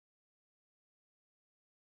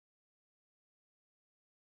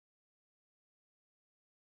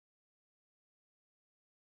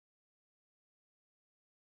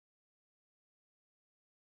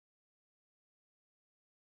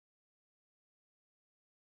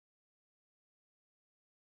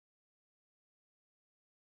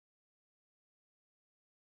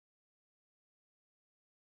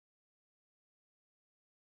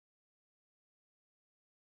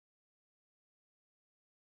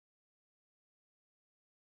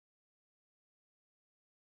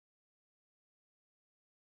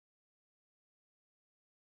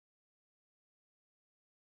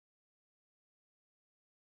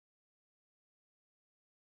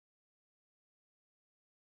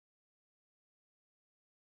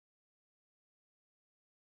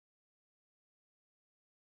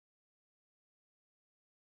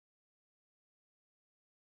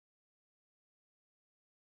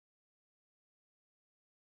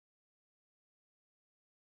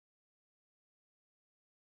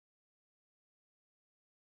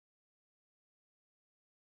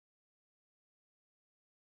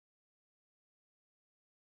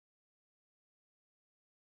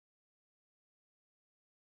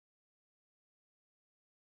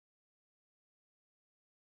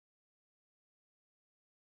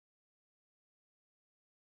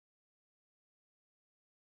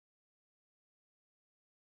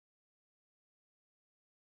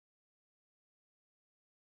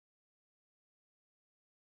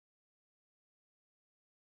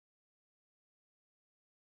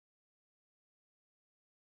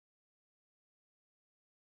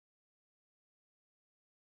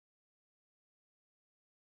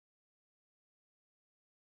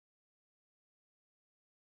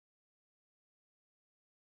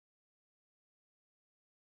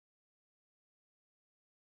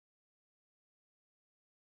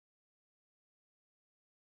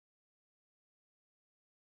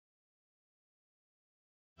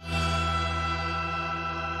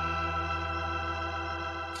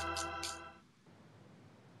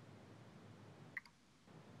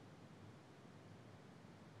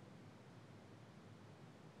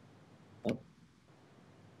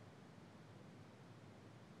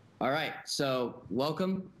All right, so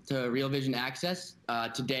welcome to Real Vision Access.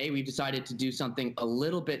 Today we've decided to do something a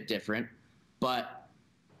little bit different, but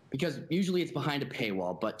because usually it's behind a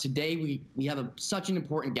paywall, but today we have such an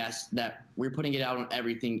important guest that we're putting it out on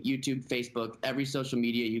everything, YouTube, Facebook, every social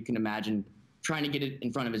media you can imagine, trying to get it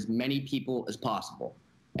in front of as many people as possible.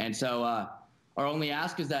 And so our only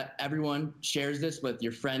ask is that everyone shares this with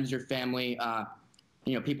your friends, your family,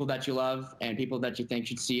 people that you love and people that you think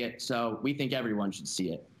should see it. So we think everyone should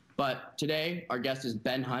see it. But today, our guest is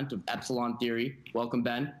Ben Hunt of Epsilon Theory. Welcome,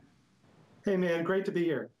 Ben. Hey, man. Great to be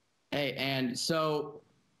here. Hey, and so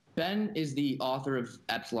Ben is the author of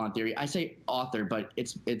Epsilon Theory. I say author, but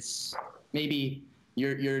it's maybe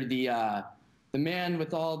you're the man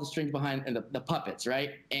with all the strings behind and the puppets,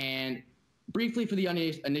 right? And briefly for the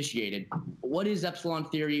uninitiated, what is Epsilon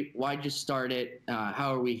Theory? Why did you start it?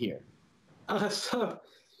 How are we here?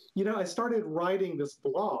 I started writing this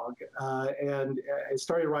blog, and I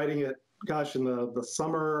started writing it, in the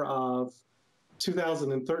summer of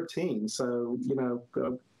 2013. So,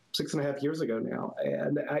 6.5 years ago now.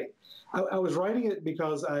 And I was writing it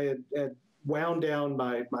because I had wound down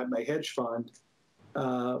my hedge fund.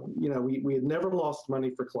 We had never lost money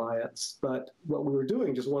for clients, but what we were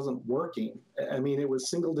doing just wasn't working. I mean, it was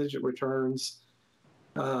single-digit returns,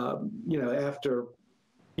 after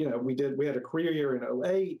we had a career year in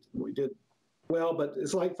 2008. We did well, but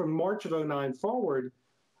it's like from March of 2009 forward,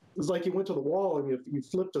 it was like you went to the wall and you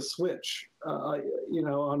flipped a switch,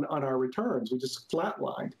 on our returns. We just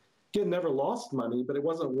flatlined. Again, never lost money, but it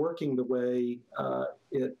wasn't working the way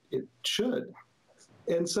it should.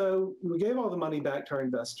 And so we gave all the money back to our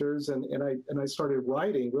investors, and I started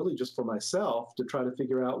writing really just for myself to try to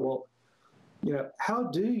figure out, well, how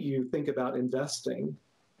do you think about investing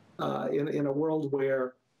in a world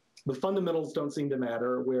where the fundamentals don't seem to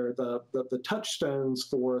matter, where the touchstones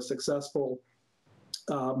for successful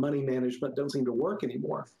money management don't seem to work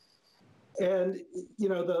anymore. And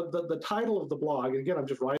the title of the blog, and again, I'm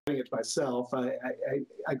just writing it to myself.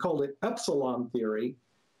 I called it Epsilon Theory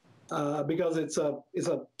because it's a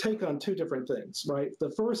take on two different things, right?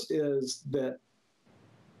 The first is that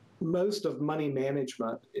most of money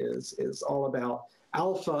management is all about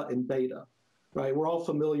alpha and beta, right? We're all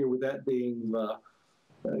familiar with that being the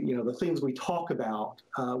things we talk about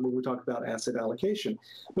when we talk about asset allocation.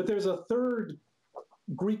 But there's a third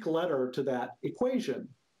Greek letter to that equation,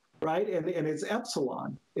 right? And it's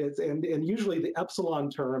epsilon. And usually the epsilon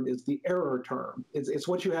term is the error term. It's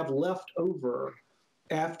what you have left over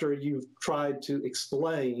after you've tried to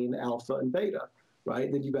explain alpha and beta,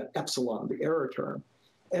 right? Then you've got epsilon, the error term.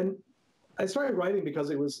 And I started writing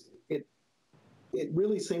because it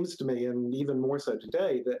really seems to me, and even more so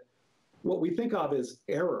today, that what we think of as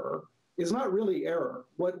error is not really error.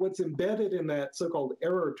 What's embedded in that so-called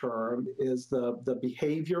error term is the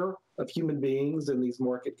behavior of human beings in these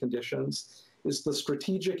market conditions, is the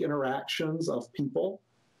strategic interactions of people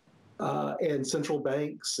and central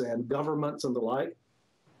banks and governments and the like.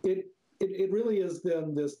 It really is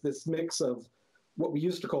then this mix of what we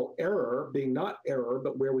used to call error being not error,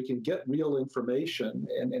 but where we can get real information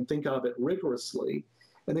and think of it rigorously,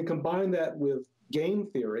 and then combine that with game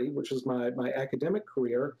theory, which is my academic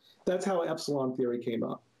career. That's how Epsilon Theory came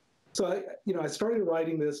up. So I started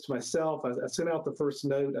writing this to myself. I sent out the first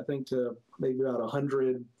note, I think, to maybe about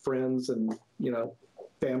 100 friends and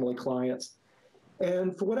family clients.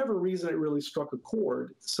 And for whatever reason, it really struck a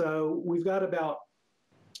chord. So we've got about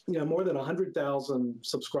more than 100,000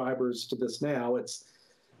 subscribers to this now. It's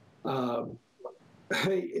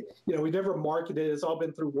we never marketed it. It's all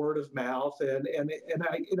been through word of mouth, and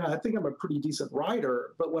I think I'm a pretty decent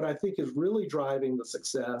writer. But what I think is really driving the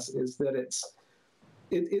success is that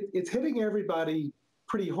it's hitting everybody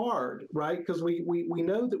pretty hard, right? Because we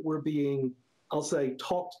know that we're being, I'll say,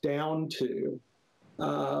 talked down to.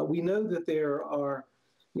 We know that there are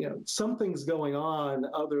some things going on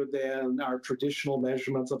other than our traditional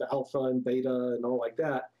measurements of alpha and beta and all like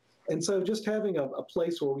that. And so just having a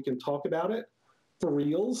place where we can talk about it for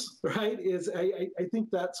reals, right, is I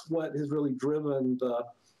think that's what has really driven the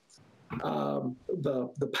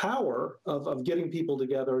power of getting people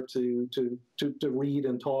together to read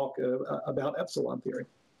and talk about Epsilon Theory.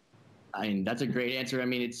 I mean, that's a great answer. I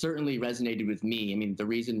mean, it certainly resonated with me. I mean, the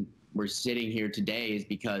reason we're sitting here today is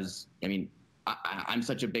because, I mean, I'm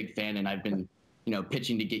such a big fan, and I've been,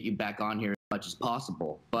 pitching to get you back on here as much as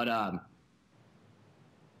possible. But I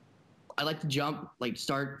like to jump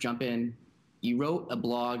in. you wrote a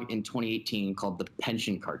blog in 2018 called The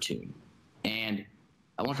Pension Cartoon. And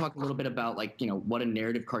I want to talk a little bit about, like, you know, what a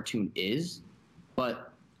narrative cartoon is,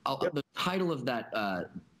 but the title of that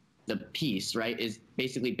the piece, right, is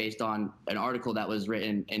basically based on an article that was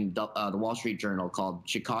written in the Wall Street Journal called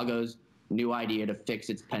Chicago's New Idea to Fix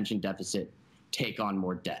Its Pension Deficit, Take on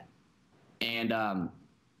More Debt. And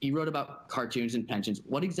you wrote about cartoons and pensions.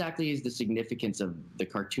 What exactly is the significance of the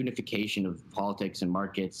cartoonification of politics and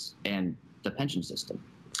markets and the pension system?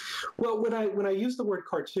 Well, when I use the word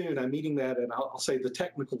cartoon, I'm meaning that, and I'll say the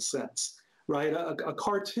technical sense, right? A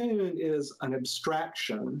cartoon is an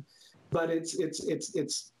abstraction, but it's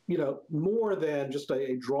you know, more than just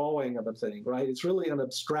a drawing of a thing, right? It's really an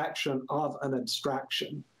abstraction of an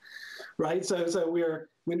abstraction, right? So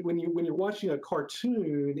when you're watching a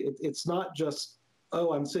cartoon, it's not just,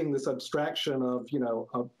 oh, I'm seeing this abstraction of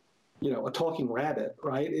a talking rabbit,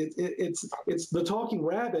 right? It's the talking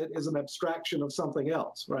rabbit is an abstraction of something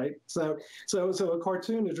else, right? So a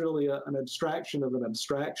cartoon is really an abstraction of an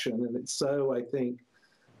abstraction, and it's so, I think,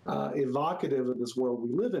 evocative of this world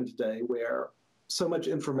we live in today, where so much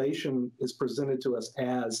information is presented to us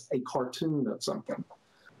as a cartoon of something.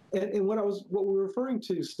 And what we're referring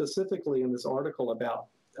to specifically in this article about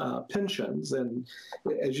pensions, and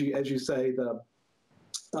as you say,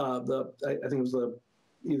 I think it was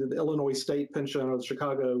either the Illinois state pension or the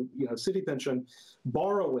Chicago city pension,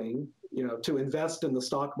 borrowing to invest in the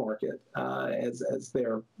stock market as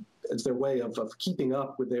their way of keeping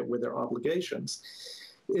up with their obligations,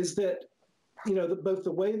 is that both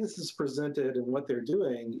the way this is presented and what they're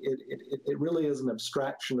doing, it really is an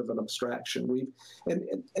abstraction of an abstraction.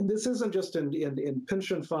 And this isn't just in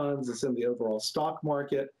pension funds, it's in the overall stock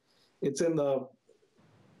market, it's in the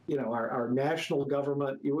our national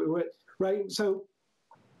government, right? So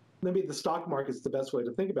maybe the stock market is the best way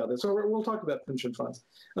to think about this. So we'll talk about pension funds.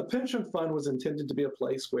 A pension fund was intended to be a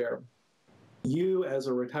place where you, as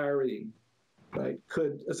a retiree, right,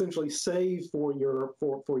 could essentially save for your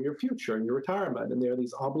future and your retirement. And there are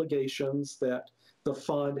these obligations that the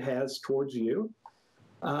fund has towards you.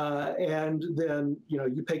 And then,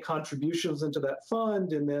 you pay contributions into that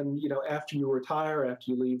fund. And then, after you retire,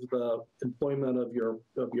 after you leave the employment of the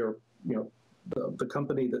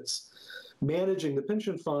company that's managing the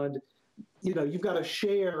pension fund, you've got a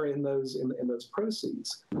share in those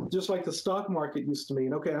proceeds. Just like the stock market used to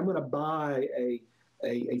mean, okay, I'm going to buy a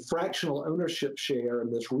fractional ownership share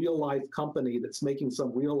in this real life company that's making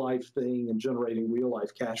some real life thing and generating real life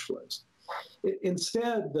cash flows.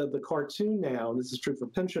 Instead, the cartoon now, and this is true for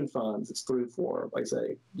pension funds, it's true for, like I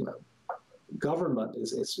say, government,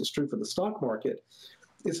 it's true for the stock market,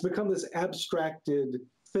 it's become this abstracted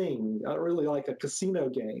thing, really like a casino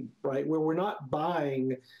game, right? Where we're not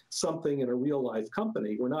buying something in a real life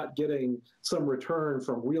company. We're not getting some return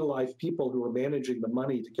from real life people who are managing the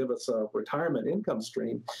money to give us a retirement income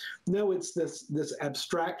stream. No, it's this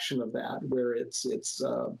abstraction of that, where it's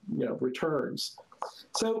returns.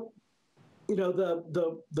 So,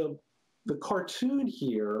 the cartoon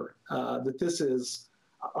here, that this is,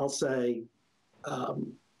 I'll say,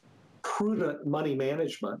 prudent money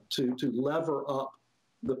management to lever up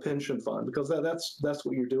the pension fund, because that's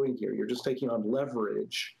what you're doing here. You're just taking on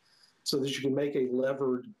leverage so that you can make a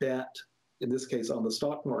levered bet, in this case on the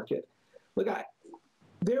stock market. Look,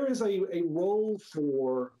 there is a role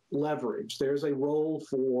for leverage. There's a role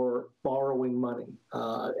for borrowing money.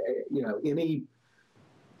 Any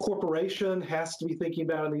corporation has to be thinking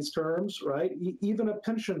about it in these terms, right? Even a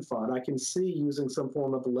pension fund, I can see using some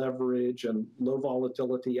form of leverage and low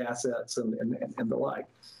volatility assets and the like.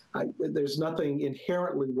 There's nothing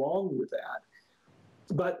inherently wrong with that.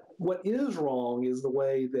 But what is wrong is the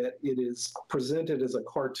way that it is presented as a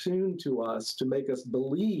cartoon to us to make us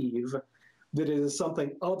believe that it is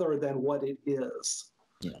something other than what it is.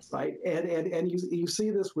 Yes. Right. And you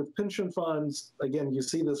see this with pension funds. Again, you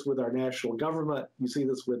see this with our national government. You see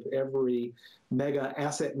this with every mega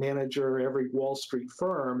asset manager, every Wall Street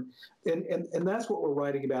firm. And that's what we're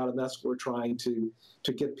writing about, and that's what we're trying to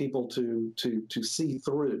get people to see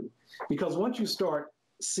through. Because once you start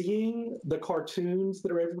seeing the cartoons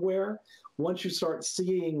that are everywhere, once you start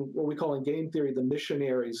seeing what we call in game theory the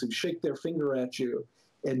missionaries who shake their finger at you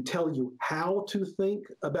and tell you how to think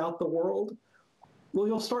about the world, well,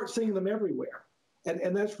 you'll start seeing them everywhere.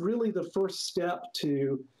 And that's really the first step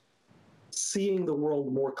to seeing the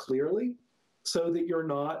world more clearly, so that you're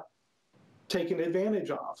not taken advantage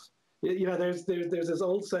of. There's this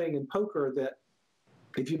old saying in poker that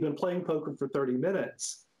if you've been playing poker for 30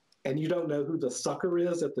 minutes and you don't know who the sucker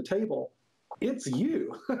is at the table, it's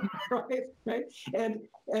you, right?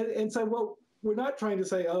 And so, well, we're not trying to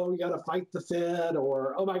say, oh, you got to fight the Fed,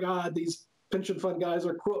 or, oh my God, these pension fund guys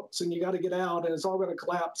are crooks and you got to get out and it's all going to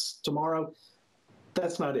collapse tomorrow.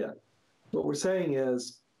 That's not it. What we're saying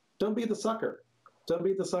is, don't be the sucker. Don't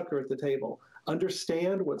be the sucker at the table.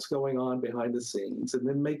 Understand what's going on behind the scenes and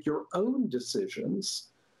then make your own decisions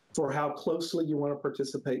for how closely you want to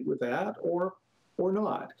participate with that or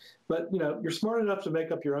not. But you're smart enough to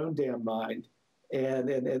make up your own damn mind.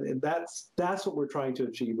 And that's what we're trying to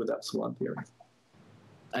achieve with Epsilon Theory.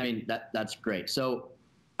 I mean, that's great. So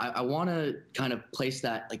I want to kind of place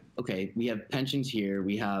that, like, okay, we have pensions here,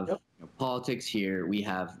 we have politics here, we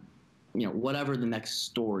have, whatever the next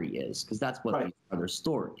story is, because that's what these other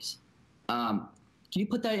stories. Can you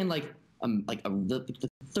put that in the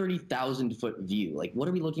 30,000 foot view? Like, what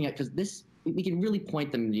are we looking at? Because we can really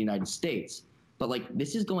point them in the United States, but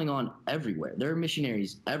this is going on everywhere. There are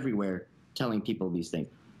missionaries everywhere telling people these things.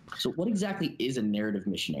 So what exactly is a narrative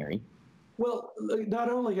missionary? Well, not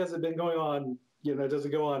only has it been going on, does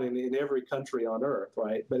it go on in every country on earth,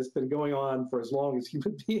 right? But it's been going on for as long as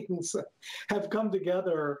human beings have come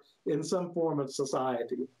together in some form of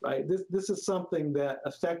society, right? This is something that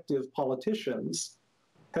effective politicians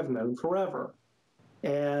have known forever.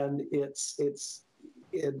 And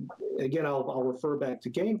again, I'll refer back to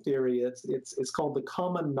game theory. It's called the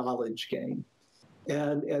common knowledge game.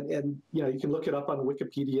 And you can look it up on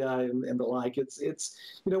Wikipedia and the like.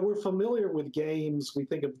 We're familiar with games. We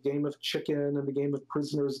think of the game of chicken and the game of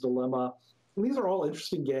Prisoner's Dilemma. And these are all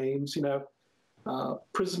interesting games.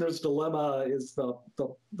 Prisoner's Dilemma is the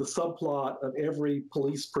subplot of every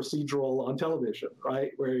police procedural on television,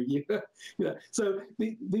 right? Where so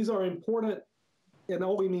these are important. And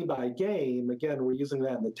all we mean by a game, again, we're using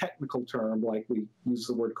that in the technical term, like we use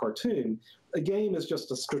the word cartoon. A game is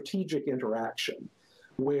just a strategic interaction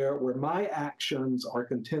where my actions are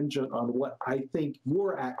contingent on what I think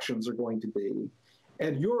your actions are going to be,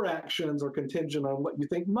 and your actions are contingent on what you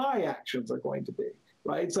think my actions are going to be,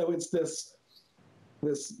 right? So it's this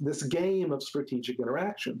game of strategic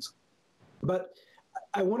interactions. But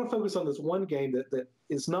I want to focus on this one game that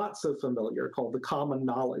is not so familiar, called the common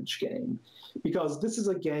knowledge game, because this is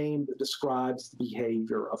a game that describes the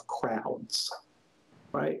behavior of crowds,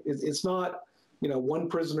 right? It's not, one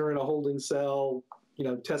prisoner in a holding cell,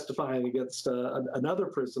 testifying against another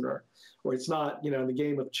prisoner, or it's not, in the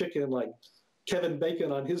game of chicken, like Kevin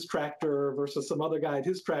Bacon on his tractor versus some other guy at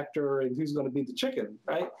his tractor, and who's going to be the chicken,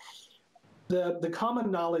 right? The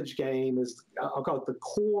common knowledge game is, I'll call it the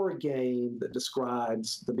core game that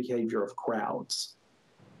describes the behavior of crowds.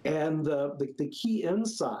 And the key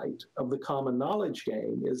insight of the common knowledge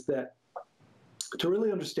game is that to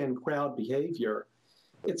really understand crowd behavior,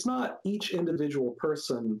 it's not each individual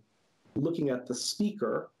person looking at the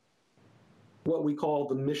speaker, what we call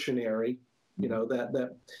the missionary,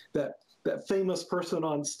 that famous person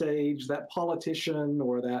on stage, that politician,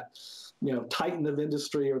 or that titan of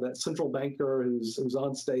industry, or that central banker who's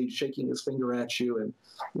on stage shaking his finger at you and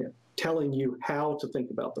telling you how to think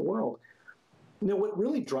about the world. What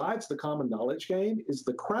really drives the common knowledge game is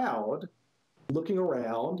the crowd looking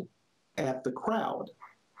around at the crowd.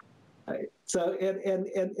 Right? So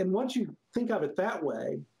and once you think of it that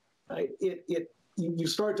way, right, you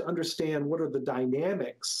start to understand what are the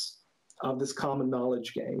dynamics of this common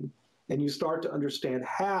knowledge game, and you start to understand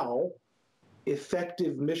how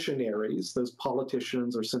effective missionaries, those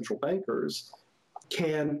politicians or central bankers,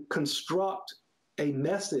 can construct a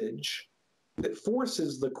message that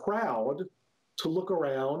forces the crowd to look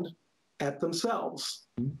around at themselves,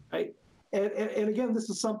 right? And again, this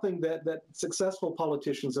is something that successful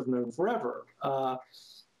politicians have known forever. I'll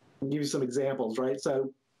give you some examples, right?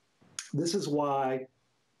 So this is why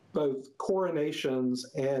both coronations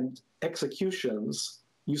and executions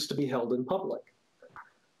used to be held in public.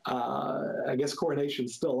 I guess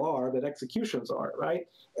coronations still are, but executions aren't, right?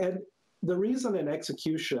 And the reason an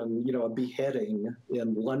execution, a beheading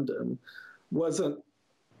in London, wasn't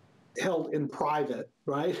held in private,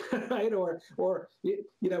 right? right? Or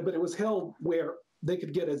but it was held where they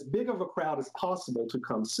could get as big of a crowd as possible to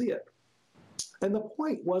come see it. And the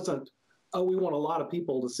point wasn't, oh, we want a lot of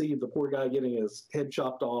people to see the poor guy getting his head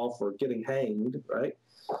chopped off or getting hanged, right?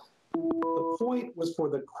 The point was for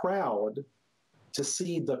the crowd to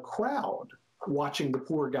see the crowd watching the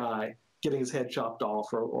poor guy getting his head chopped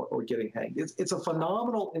off or getting hanged. It's a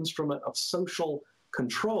phenomenal instrument of social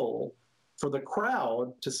control for the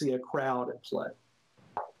crowd to see a crowd at play.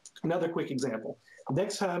 Another quick example.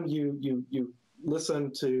 Next time you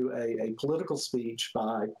listen to a political speech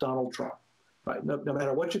by Donald Trump, right? No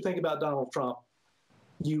matter what you think about Donald Trump,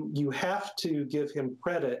 you have to give him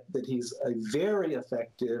credit that he's a very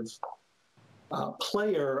effective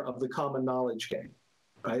player of the common knowledge game.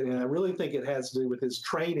 right? And I really think it has to do with his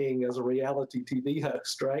training as a reality TV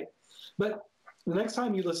host, right? But the next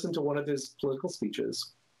time you listen to one of his political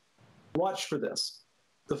speeches, watch for this.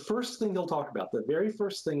 The first thing he'll talk about, the very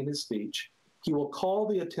first thing in his speech, he will call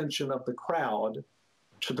the attention of the crowd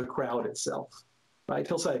to the crowd itself, right?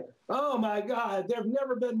 He'll say, oh my God, there have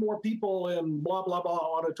never been more people in blah, blah, blah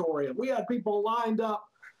auditorium. We had people lined up,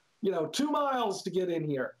 2 miles to get in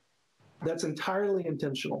here. That's entirely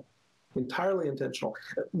intentional, entirely intentional.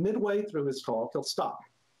 Midway through his talk, he'll stop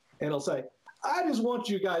and he'll say, I just want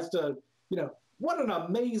you guys to, what an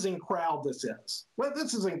amazing crowd this is. Well,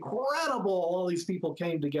 this is incredible. All these people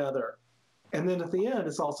came together. And then at the end,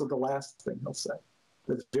 it's also the last thing he'll say.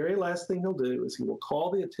 The very last thing he'll do is he will call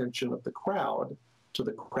the attention of the crowd to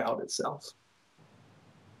the crowd itself.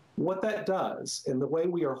 What that does, and the way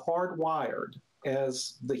we are hardwired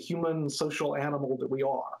as the human social animal that we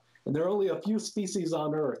are, and there are only a few species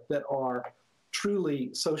on Earth that are truly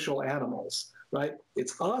social animals, right?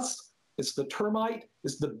 It's us, it's the termite,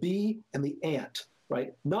 it's the bee, and the ant,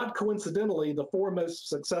 right? Not coincidentally, the 4 most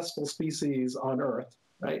successful species on Earth,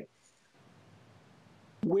 right?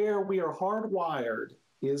 Where we are hardwired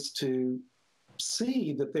is to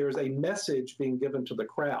see that there's a message being given to the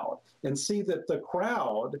crowd and see that the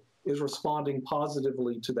crowd is responding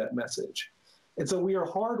positively to that message. And so we are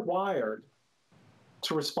hardwired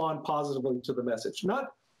to respond positively to the message.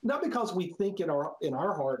 Not because we think in our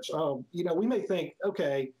hearts, we may think,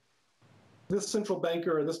 okay, this central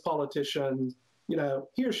banker or this politician,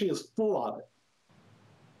 he or she is full of it.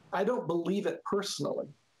 I don't believe it personally.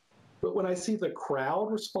 But when I see the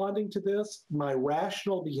crowd responding to this, my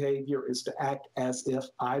rational behavior is to act as if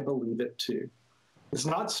I believe it too. It's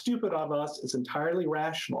not stupid of us, it's entirely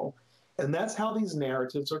rational. And that's how these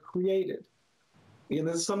narratives are created. And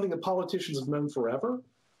this is something that politicians have known forever.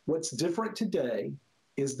 What's different today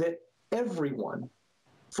is that everyone,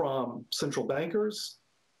 from central bankers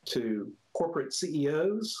to corporate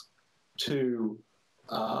CEOs to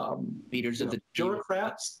leaders of the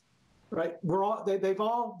bureaucrats, right? They've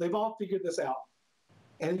all figured this out.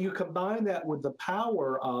 And you combine that with the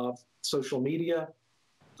power of social media,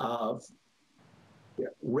 of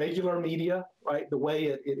regular media, right? The way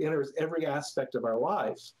it enters every aspect of our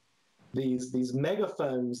life. These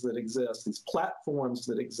megaphones that exist, these platforms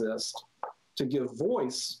that exist to give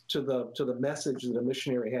voice to the message that a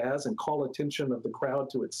missionary has and call attention of the crowd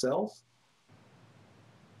to itself.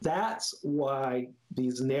 That's why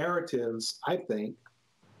these narratives, I think,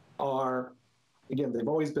 are, again, they've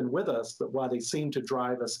always been with us, but why they seem to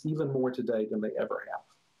drive us even more today than they ever have.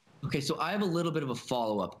 Okay, so I have a little bit of a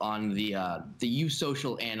follow-up on the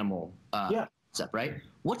eusocial animal concept, right?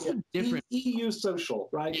 What's the difference? Eusocial,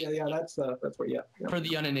 right? Yeah, that's where, yeah. For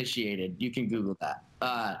the uninitiated, you can Google that.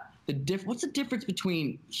 What's the difference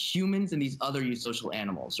between humans and these other eusocial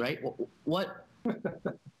animals, right? What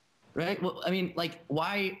right? Well, I mean, like,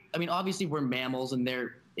 why? I mean, obviously we're mammals and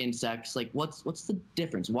they're insects. Like, what's the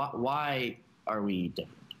difference? Why are we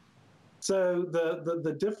different? So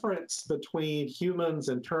the difference between humans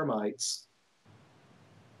and termites,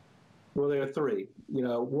 well, there are 3.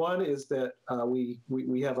 One is that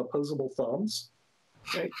we have opposable thumbs.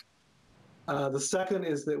 Okay? The second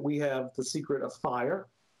is that we have the secret of fire.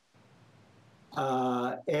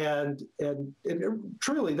 And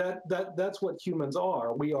truly, that's what humans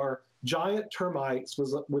are. We are giant termites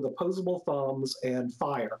with opposable thumbs and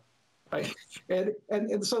fire, right?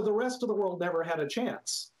 And so the rest of the world never had a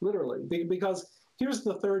chance, literally, because here's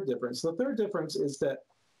the third difference. The third difference is that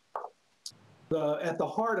at the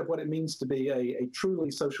heart of what it means to be a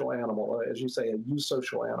truly social animal, as you say, a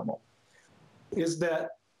eusocial animal, is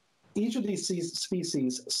that each of these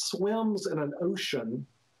species swims in an ocean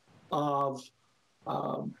of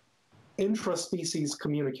intraspecies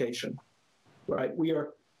communication, right?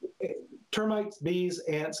 Termites, bees,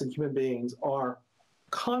 ants, and human beings are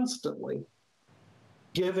constantly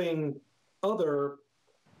giving other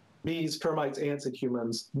bees, termites, ants, and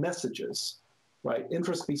humans messages, right?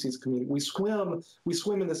 Intraspecies community. We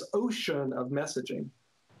swim in this ocean of messaging.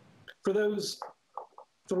 For those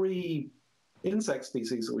 3 insect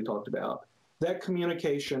species that we talked about, that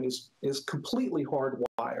communication is completely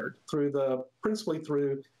hardwired principally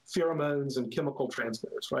through pheromones and chemical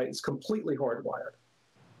transmitters, right? It's completely hardwired.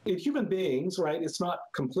 In human beings, right, it's not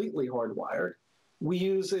completely hardwired. We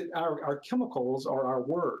use it, our chemicals are our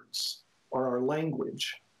words, or our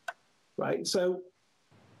language, right? So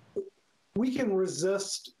we can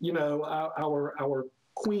resist, our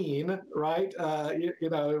queen, right?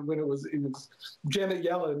 When it was Janet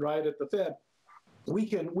Yellen, right, at the Fed, we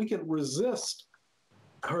can resist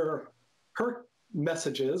her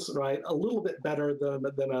messages, right, a little bit better than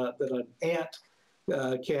an ant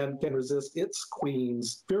can resist its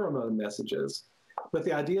queen's pheromone messages, but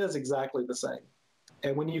the idea is exactly the same.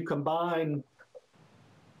 And when you combine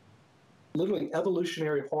literally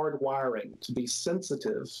evolutionary hardwiring to be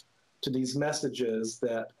sensitive to these messages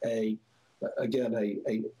that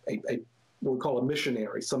what we call a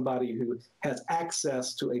missionary, somebody who has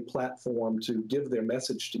access to a platform to give their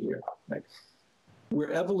message to you. Right? We're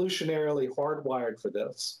evolutionarily hardwired for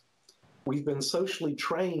this. We've been socially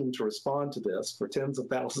trained to respond to this for tens of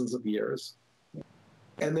thousands of years.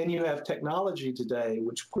 And then you have technology today,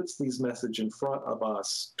 which puts these messages in front of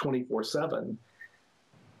us 24/7.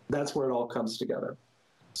 That's where it all comes together.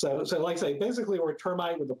 So like I say, basically we're a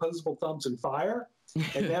termite with opposable thumbs and fire.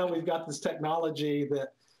 And now we've got this technology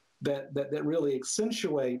that really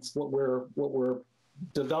accentuates what we're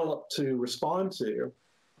developed to respond to.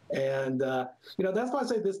 And that's why I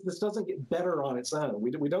say this doesn't get better on its own.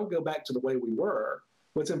 We don't go back to the way we were.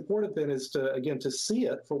 What's important then is to see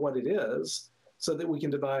it for what it is, so that we can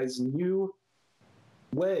devise new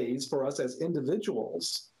ways for us as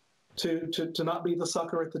individuals to not be the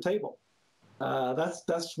sucker at the table.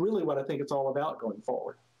 That's really what I think it's all about going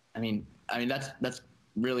forward. I mean that's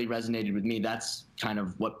really resonated with me. That's kind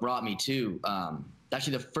of what brought me to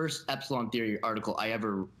actually the first Epsilon Theory article I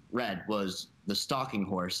ever read was the stalking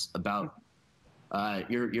horse about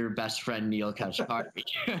your best friend Neil Kashkari.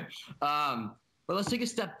 But let's take a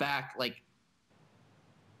step back. Like,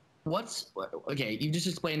 you just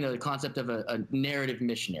explained the concept of a narrative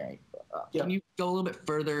missionary. Can you go a little bit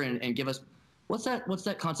further and give us what's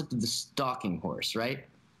that concept of the stalking horse, right?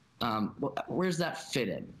 Where's that fit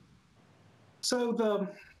in? So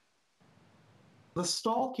the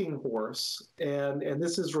stalking horse, and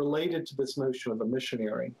this is related to this notion of a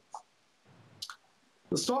missionary.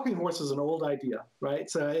 The stalking horse is an old idea, right?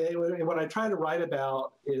 So what I try to write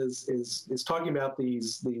about is talking about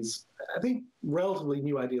these I think relatively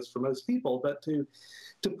new ideas for most people, but to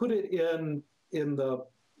put it in the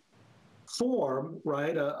form,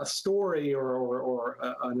 right? A story or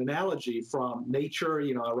an analogy from nature.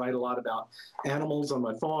 I write a lot about animals on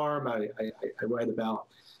my farm. I write about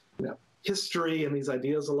history and these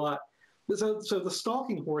ideas a lot. So the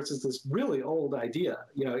stalking horse is this really old idea.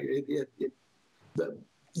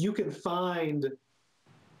 You can find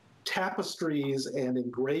tapestries and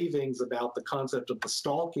engravings about the concept of the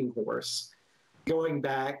stalking horse going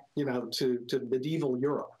back, to medieval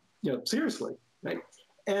Europe. Seriously, right?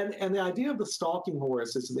 And the idea of the stalking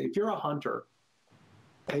horse is that if you're a hunter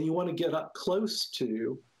and you want to get up close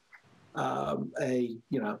to a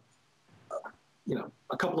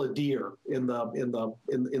couple of deer in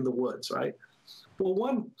the woods, right? Well,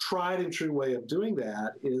 one tried and true way of doing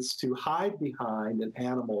that is to hide behind an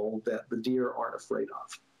animal that the deer aren't afraid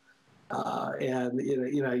of. And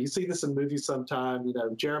you see this in movies sometime.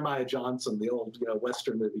 Jeremiah Johnson, the old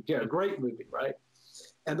Western movie, great movie, right?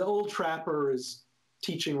 And the old trapper is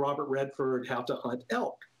teaching Robert Redford how to hunt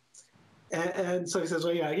elk. And so he says,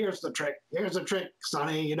 well, here's the trick. Here's the trick,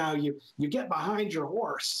 Sonny. You get behind your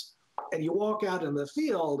horse and you walk out in the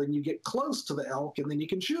field and you get close to the elk and then you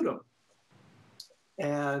can shoot them.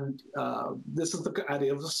 And this is the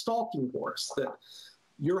idea of the stalking horse, that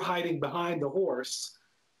you're hiding behind the horse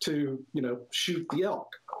to, shoot the elk.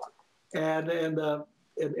 And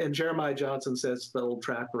Jeremiah Johnson says to the old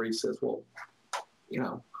trapper, he says, well,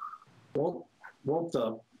 won't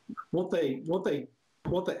the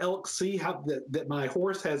elk see how that my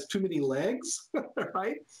horse has too many legs,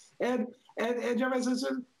 right? And Jeremiah says,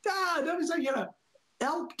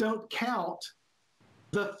 elk don't count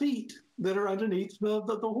the feet that are underneath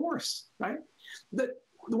the horse, right? The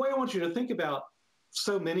way I want you to think about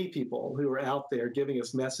so many people who are out there giving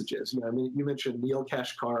us messages. You mentioned Neil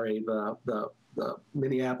Kashkari, the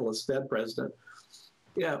Minneapolis Fed president.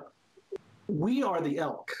 We are the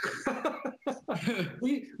elk.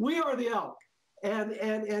 we are the elk,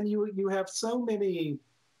 and you have so many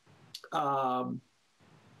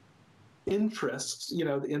interests.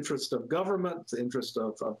 The interest of government, the interest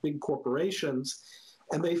of big corporations,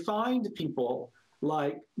 and they find people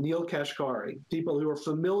like Neil Kashkari, people who are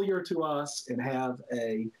familiar to us and have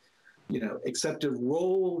a accepted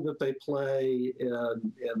role that they play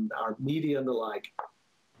in our media and the like.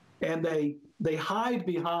 And they hide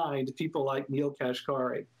behind people like Neil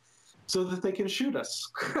Kashkari so that they can shoot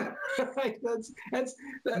us. Right? That's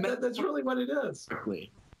really what it is.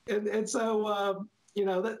 And so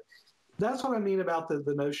that's what I mean about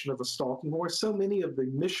the notion of a stalking horse. So many of the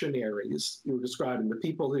missionaries you were describing, the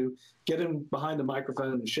people who get in behind the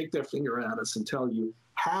microphone and shake their finger at us and tell you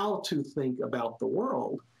how to think about the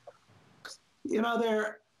world,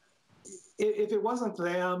 if it wasn't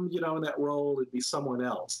them, you know, in that role, it'd be someone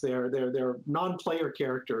else. They're non-player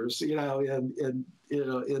characters, you know, in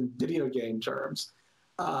video game terms.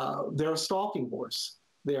 They're a stalking horse.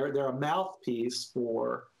 They're a mouthpiece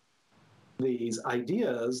for these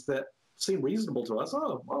ideas that seem reasonable to us.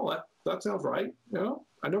 Oh, well, that sounds right. You know,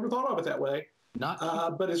 I never thought of it that way.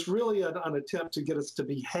 But it's really an attempt to get us to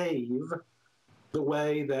behave the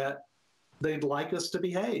way that they'd like us to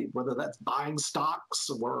behave, whether that's buying stocks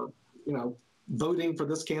or, you know, voting for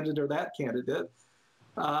this candidate or that candidate.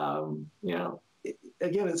 You know,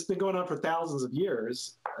 again, it's been going on for thousands of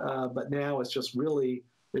years, but now it's just really,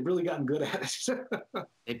 they've really gotten good at it.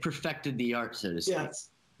 They perfected the art, so to speak. Yes.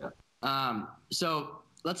 Yeah. So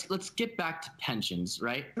let's get back to pensions,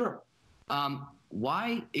 right? Sure.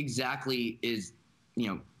 Why exactly is, you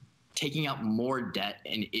know, taking out more debt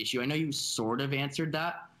an issue? I know you sort of answered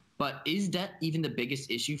that, but is debt even the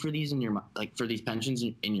biggest issue for these for these pensions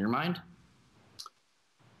in your mind?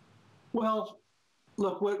 Well,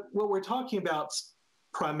 look, what we're talking about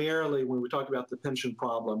primarily when we talk about the pension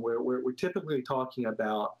problem, we're typically talking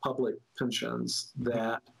about public pensions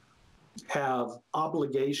that have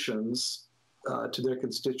obligations to their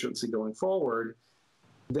constituency going forward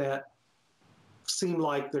that seem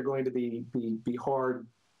like they're going to be hard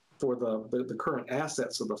for the current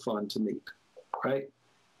assets of the fund to meet, right?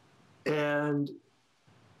 And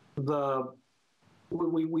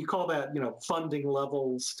we call that, you know, funding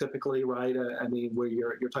levels typically, right? I mean, where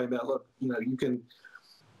you're talking about, look, you know, you can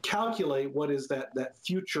calculate what is that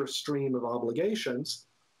future stream of obligations.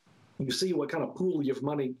 You see what kind of pool of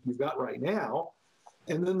money you've got right now,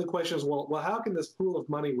 and then the question is, well, how can this pool of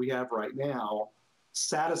money we have right now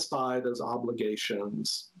satisfy those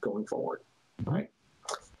obligations going forward, right?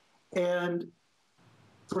 And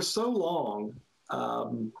for so long,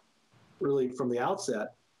 really from the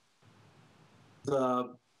outset,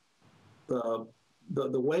 the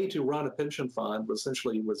way to run a pension fund is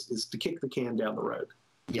to kick the can down the road.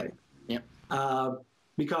 Yeah. Right? Yeah.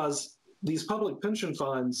 Because these public pension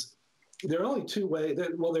funds, there are only two ways.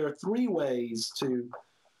 Well, there are three ways to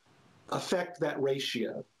affect that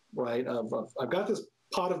ratio, right? I've got this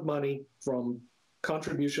pot of money from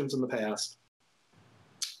contributions in the past.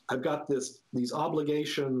 I've got these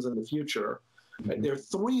obligations in the future. Right? There are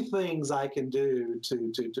three things I can do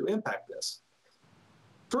to impact this.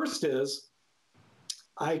 First is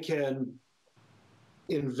I can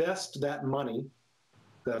invest that money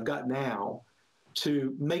that I've got now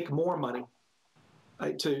to make more money,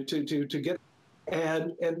 right? to get,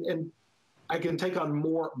 and I can take on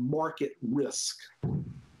more market risk,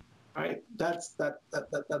 right? That's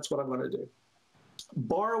what I'm going to do.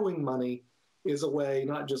 Borrowing money is a way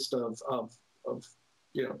not just of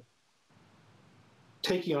you know,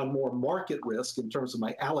 taking on more market risk in terms of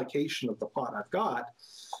my allocation of the pot I've got,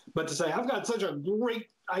 but to say, I've got such a great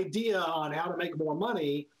idea on how to make more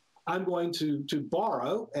money, I'm going to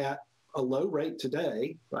borrow at a low rate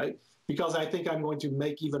today, right? Because I think I'm going to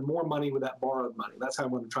make even more money with that borrowed money. That's how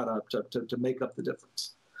I'm going to try to make up the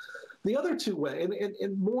difference. The other two ways,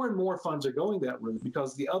 and more funds are going that route,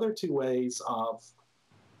 because the other two ways of,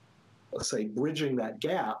 let's say, bridging that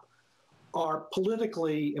gap are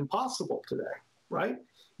politically impossible today, right?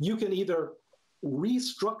 You can either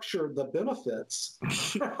restructure the benefits,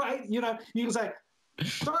 right? You know, you can say,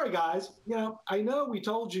 sorry guys, you know, I know we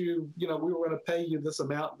told you, you know, we were going to pay you this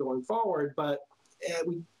amount going forward, but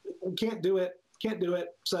we can't do it,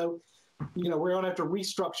 So, you know, we're going to have to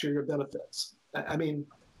restructure your benefits. I mean,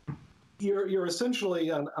 you're essentially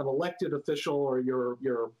an elected official, or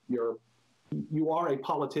you are a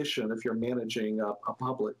politician if you're managing a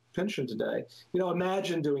public pension today. You know,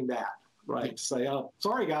 imagine doing that, right? Say, oh,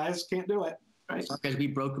 sorry guys, can't do it. Right? Because we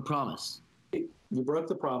broke a promise. You broke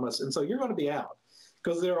the promise, and so you're going to be out.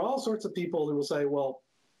 Because there are all sorts of people who will say, well,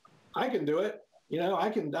 I can do it. You know, I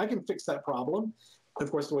can fix that problem. And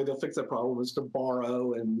of course, the way they'll fix that problem is to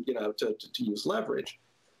borrow and, you know, to use leverage.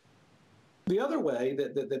 The other way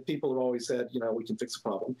that people have always said, you know, we can fix the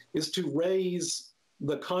problem is to raise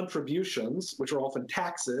the contributions, which are often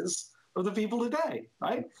taxes, of the people today,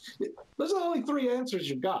 right? Those are the only three answers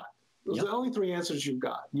you've got. Those are the only three answers you've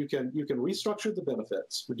got. You can restructure the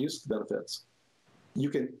benefits, reduce the benefits. You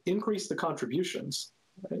can increase the contributions,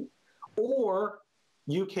 right? Or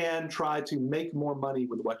you can try to make more money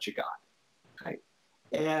with what you got, right?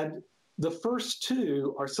 And the first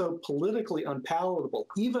two are so politically unpalatable,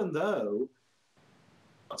 even though,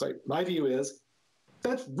 I'll say, my view is,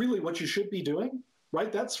 that's really what you should be doing,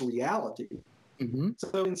 right? That's reality. Mm-hmm.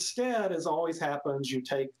 So instead, as always happens, you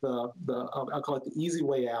take the I'll call it the easy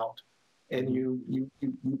way out, and you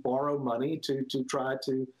borrow money to try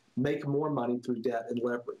to make more money through debt and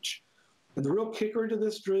leverage. And the real kicker to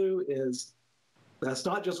this, Drew, is that's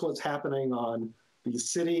not just what's happening on the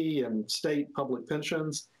city and state public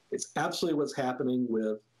pensions. It's absolutely what's happening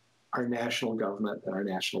with our national government and our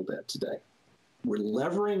national debt today. We're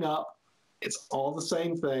levering up. It's all the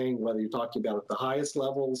same thing, whether you're talking about at the highest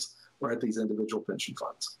levels or at these individual pension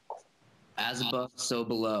funds. As above, so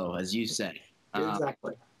below, as you say.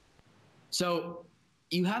 Exactly. So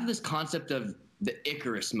you have this concept of the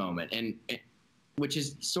Icarus moment, and which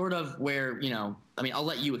is sort of where, I mean, I'll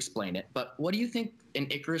let you explain it, but what do you think an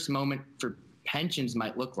Icarus moment for pensions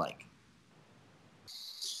might look like?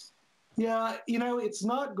 Yeah, it's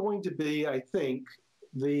not going to be, I think,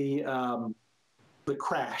 the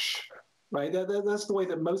crash, right? That's the way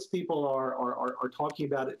that most people are talking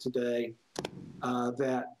about it today.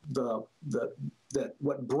 That that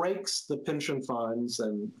what breaks the pension funds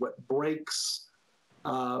and what breaks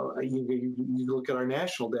you look at our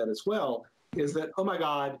national debt as well is that, oh my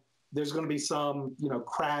God, there's going to be some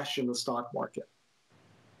crash in the stock market.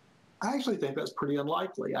 I actually think that's pretty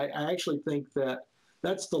unlikely. I actually think that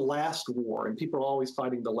that's the last war, and people are always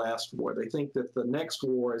fighting the last war. They think that the next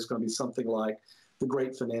war is going to be something like the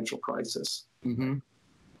Great Financial Crisis,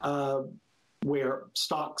 where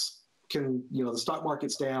stocks can, the stock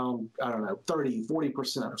market's down, I don't know, 30,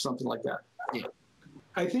 40% or something like that. Yeah.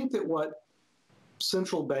 I think that what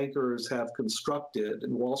central bankers have constructed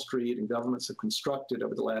and Wall Street and governments have constructed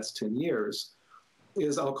over the last 10 years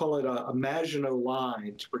is, I'll call it a Maginot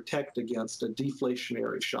line to protect against a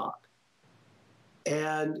deflationary shock.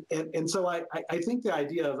 And so I think the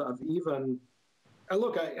idea of even,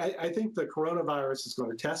 look, I think the coronavirus is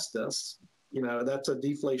going to test this. That's a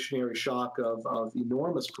deflationary shock of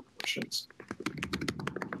enormous proportions.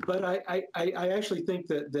 But I actually think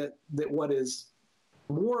that what is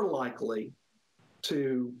more likely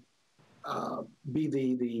to be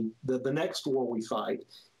the next war we fight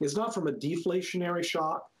is not from a deflationary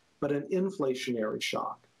shock, but an inflationary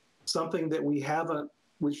shock, something that we haven't,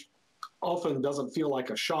 which often doesn't feel like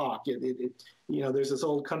a shock. There's this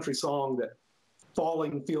old country song that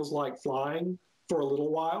falling feels like flying for a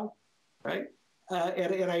little while, right?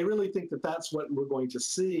 And I really think that that's what we're going to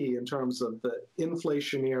see in terms of the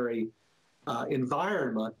inflationary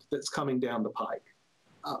environment that's coming down the pike.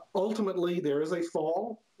 Ultimately, there is a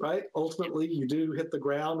fall, right? Ultimately, you do hit the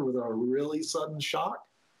ground with a really sudden shock.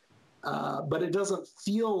 But it doesn't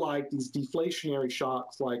feel like these deflationary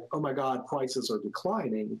shocks like, oh my God, prices are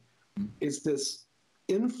declining. It's this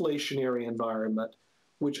inflationary environment,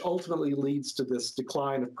 which ultimately leads to this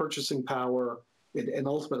decline of purchasing power and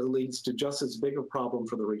ultimately leads to just as big a problem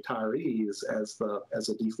for the retirees as a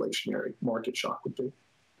deflationary market shock would be.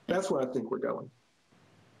 That's where I think we're going.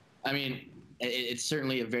 I mean, it's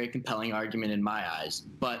certainly a very compelling argument in my eyes.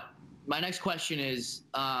 But my next question is,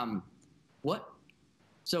 are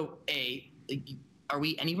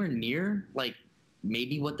we anywhere near,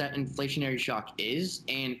 maybe what that inflationary shock is?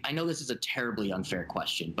 And I know this is a terribly unfair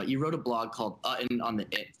question, but you wrote a blog called on the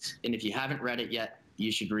It. And if you haven't read it yet,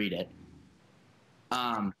 you should read it.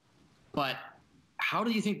 But how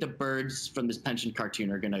do you think the birds from this pension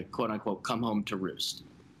cartoon are going to, quote unquote, come home to roost?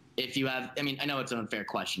 If you have, I know it's an unfair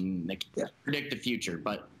question, predict the future,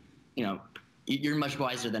 but, you're much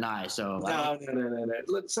wiser than I, so. No.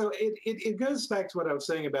 So it goes back to what I was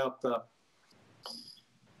saying about the.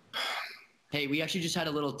 Hey, we actually just had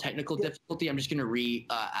a little technical difficulty. I'm just going to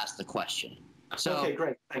ask the question. So, okay,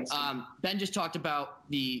 great. Thanks. Ben just talked about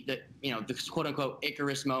the quote unquote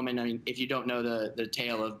Icarus moment. I mean, if you don't know the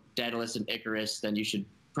tale of Daedalus and Icarus, then you should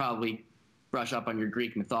probably brush up on your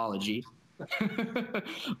Greek mythology.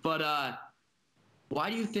 But why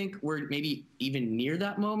do you think we're maybe even near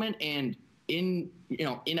that moment? And in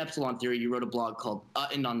Epsilon Theory, you wrote a blog called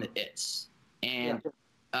and on the It's. And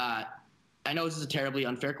I know this is a terribly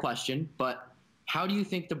unfair question, but how do you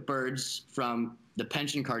think the birds from the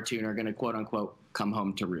pension cartoon are going to, quote unquote, come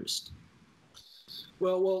home to roost?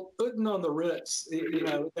 Well, putting on the Ritz,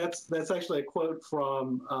 that's actually a quote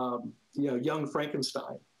from Young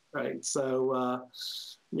Frankenstein, right? So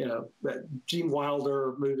that Gene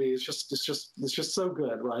Wilder movie is just so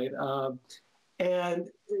good, right? And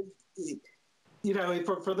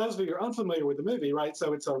for those of you who are unfamiliar with the movie, right?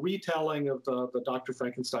 So it's a retelling of the Dr.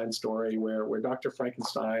 Frankenstein story where Dr.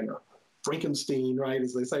 Frankenstein, or Frankenstein, right,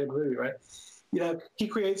 as they say in the movie, right? He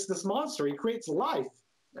creates this monster. He creates life.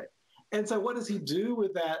 Right? And so what does he do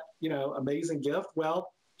with that, amazing gift?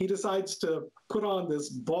 Well, he decides to put on this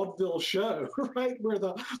vaudeville show, right, where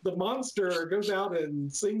the monster goes out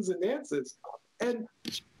and sings and dances. And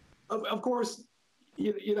of course,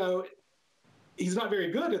 he's not very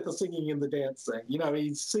good at the singing and the dancing. You know,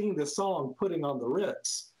 he's singing this song, Putting on the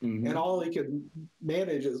Ritz, and all he can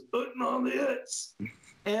manage is putting on the Ritz.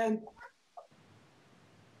 And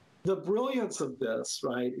the brilliance of this,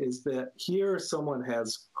 right, is that here someone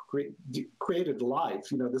has created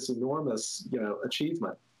life, you know, this enormous, you know,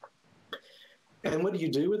 achievement. And what do you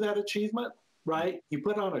do with that achievement, right? You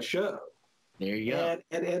put on a show. There you go.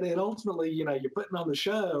 And ultimately, you know, you're putting on the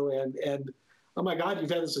show and oh my God, you've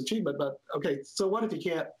had this achievement, but okay, so what if you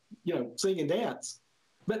can't, you know, sing and dance?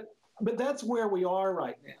 But that's where we are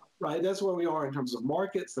right now, right? That's where we are in terms of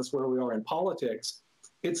markets. That's where we are in politics.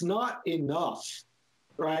 It's not enough,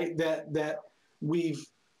 right, that we've,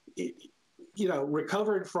 you know,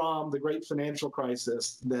 recovered from the great financial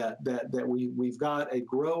crisis, that we've got a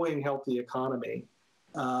growing, healthy economy,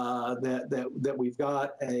 that we've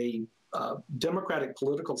got a democratic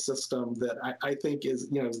political system that I think is,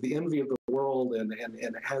 you know, is the envy of the world and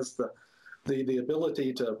has the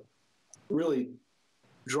ability to really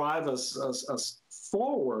drive us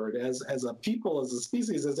forward as a people, as a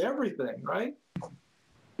species, as everything, right?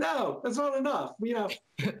 No, that's not enough. You know,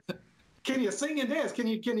 can you sing and dance? Can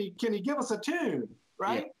you give us a tune,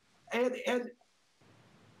 right? Yeah. And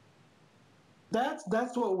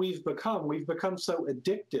that's what we've become. We've become so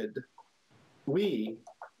addicted. We,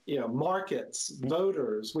 you know, markets,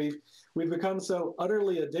 voters, we've become so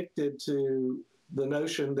utterly addicted to the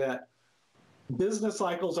notion that business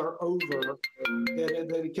cycles are over,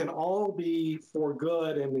 that it can all be for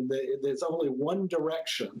good, and there's only one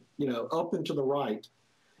direction, you know, up and to the right,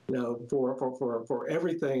 you know, for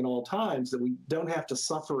everything at all times, that we don't have to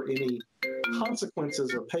suffer any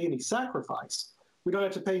consequences or pay any sacrifice. We don't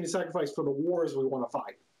have to pay any sacrifice for the wars we want to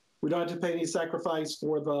fight. We don't have to pay any sacrifice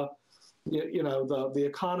for the, you know, the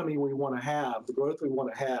economy we want to have, the growth we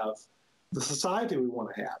want to have, the society we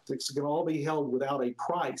want to have. It can all be held without a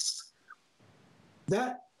price.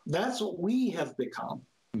 That's what we have become.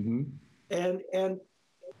 And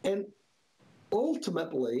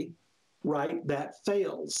ultimately, right, that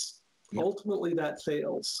fails. Yep. Ultimately, that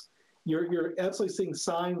fails. You're absolutely seeing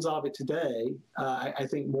signs of it today. I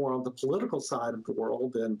think more on the political side of the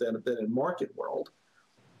world than in market world.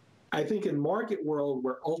 I think in market world,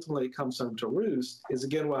 where ultimately it comes home to roost, is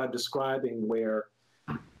again what I'm describing, where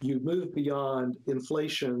you move beyond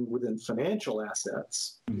inflation within financial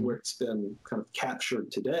assets, where it's been kind of captured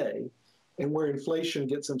today, and where inflation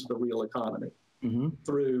gets into the real economy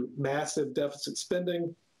through massive deficit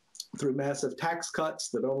spending, through massive tax cuts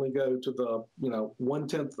that only go to the, you know,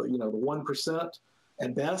 1/10, you know, the 1%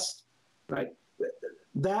 at best, right?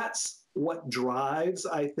 That's what drives,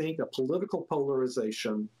 I think, a political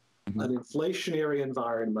polarization, an inflationary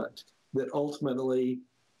environment that ultimately,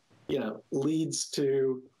 you know, leads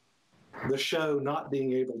to the show not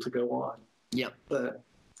being able to go on. Yep. But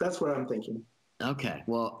that's what I'm thinking. Okay.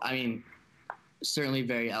 Well, I mean, certainly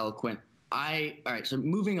very eloquent. All right. So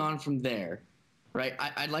moving on from there, right?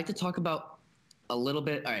 I'd like to talk about a little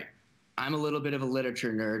bit. All right. I'm a little bit of a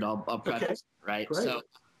literature nerd. I'll preface, right? Great. So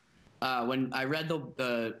when I read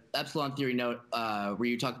the Epsilon Theory note, where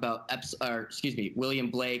you talk about William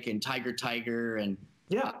Blake and Tiger and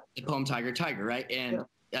the poem Tiger, right? And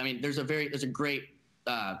I mean, there's a great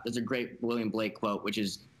William Blake quote, which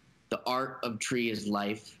is, "The art of tree is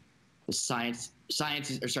life.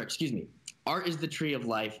 Art is the tree of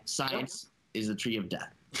life. Science is the tree of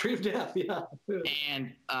death." Tree of death, yeah.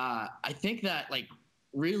 And I think that like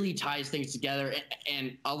really ties things together.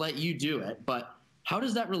 And I'll let you do it. But how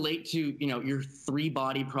does that relate to, you know, your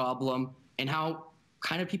three-body problem and how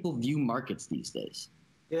kind of people view markets these days?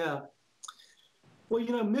 Yeah. Well,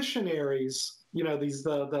 you know, missionaries, you know, these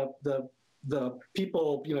the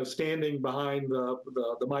people, you know, standing behind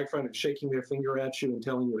the microphone and shaking their finger at you and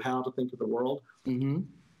telling you how to think of the world.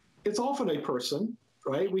 It's often a person,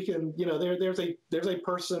 right? We can, you know, there's a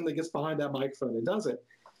person that gets behind that microphone and does it,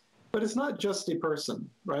 but it's not just a person,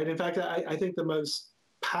 right? In fact, I think the most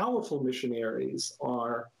powerful missionaries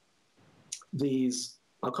are these,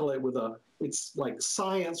 I'll call it it's like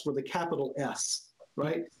science with a capital S,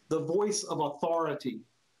 right? The voice of authority,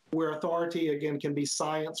 where authority, again, can be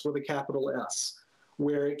science with a capital S,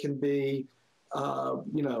 where it can be,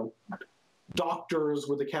 you know, doctors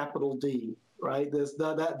with a capital D, right? There's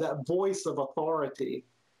that voice of authority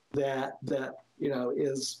that you know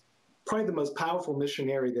is probably the most powerful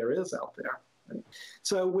missionary there is out there. Right?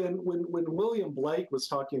 So when William Blake was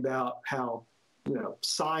talking about how, you know,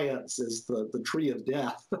 science is the tree of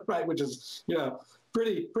death, right, which is, you know,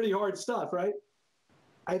 pretty hard stuff, right?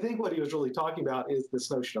 I think what he was really talking about is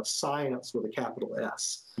this notion of science with a capital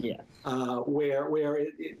S. Yeah. Where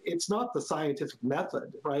it's not the scientific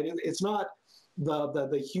method, right? It's not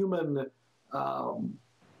the human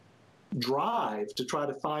drive to try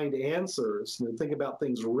to find answers and think about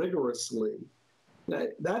things rigorously,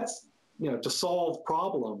 that's, to solve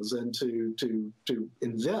problems and to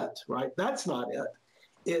invent, right? That's not it.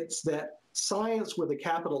 It's that science with a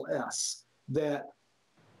capital S, that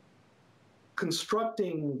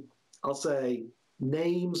constructing, I'll say,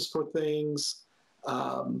 names for things,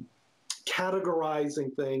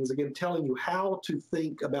 categorizing things, again, telling you how to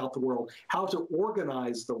think about the world, how to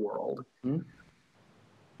organize the world. Mm-hmm.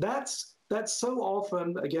 That's so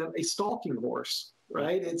often, again, a stalking horse,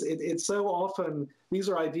 right? It's so often, these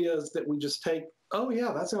are ideas that we just take, oh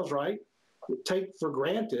yeah, that sounds right, take for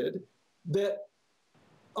granted, that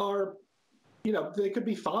are, they could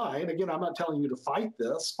be fine. Again, I'm not telling you to fight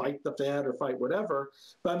this, fight the Fed or fight whatever,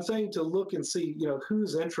 but I'm saying to look and see,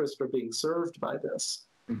 whose interests are being served by this.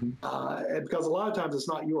 Mm-hmm. And because a lot of times it's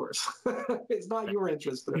not yours. It's not your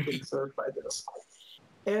interests that are being served by this.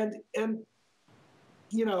 And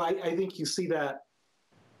I think you see that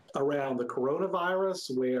around the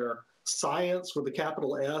coronavirus, where science with a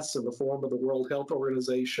capital S in the form of the World Health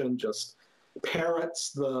Organization just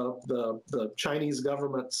parrots the Chinese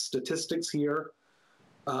government's statistics here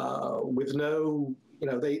with no,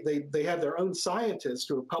 they have their own scientists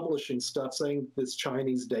who are publishing stuff saying this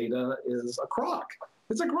Chinese data is a crock.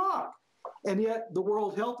 It's a crock. And yet the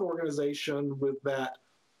World Health Organization, with that,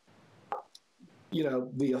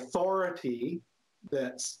 the authority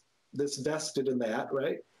that's vested in that,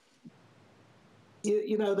 right?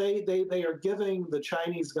 They are giving the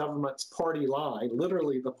Chinese government's party line,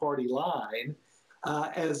 literally the party line,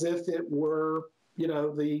 as if it were,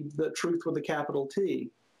 the truth with a capital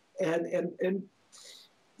T. And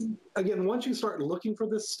again, once you start looking for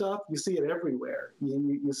this stuff, you see it everywhere.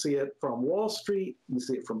 You see it from Wall Street, you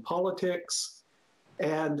see it from politics.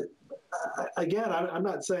 And again, I'm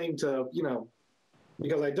not saying to,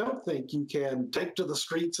 because I don't think you can take to the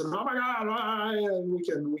streets and, oh my God, we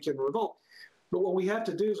can revolt. But what we have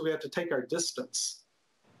to do is we have to take our distance,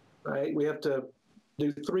 right? We have to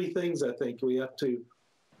do three things, I think. We have to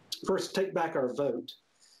first take back our vote,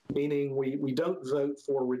 meaning we don't vote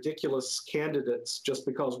for ridiculous candidates just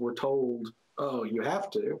because we're told, oh, you have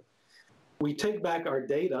to. We take back our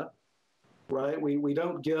data, right? We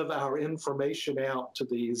don't give our information out to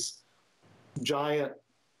these giant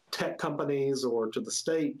tech companies or to the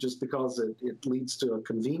state just because it leads to a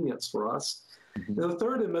convenience for us. Mm-hmm. And the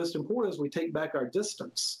third and most important is we take back our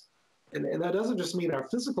distance. And that doesn't just mean our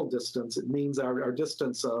physical distance, it means our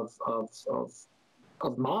distance of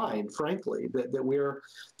mind, frankly,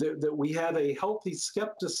 that we have a healthy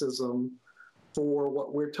skepticism for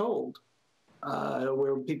what we're told,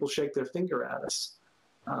 where people shake their finger at us.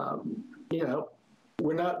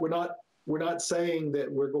 We're not saying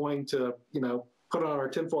that we're going to, put on our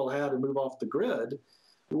tinfoil hat and move off the grid.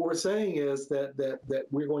 What we're saying is that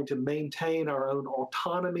we're going to maintain our own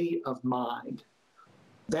autonomy of mind.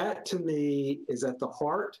 That, to me, is at the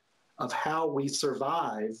heart of how we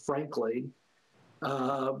survive, frankly,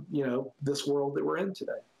 this world that we're in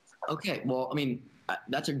today. Okay, well, I mean,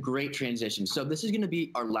 that's a great transition. So this is going to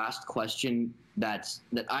be our last question that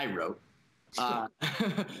I wrote. But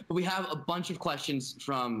we have a bunch of questions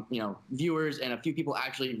from viewers, and a few people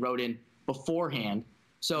actually wrote in beforehand.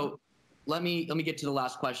 So let me get to the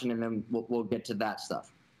last question, and then we'll get to that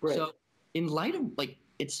stuff. Right. So in light of,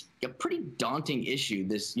 it's a pretty daunting issue,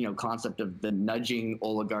 this concept of the nudging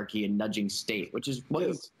oligarchy and nudging state, which is what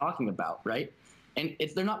you're talking about, right? And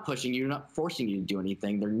they're not pushing you, they're not forcing you to do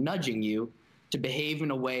anything. They're nudging you to behave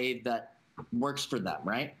in a way that works for them,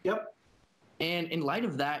 right? Yep. And in light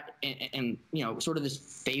of that, and sort of this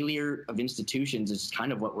failure of institutions is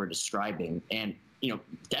kind of what we're describing, and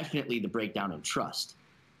definitely the breakdown in trust.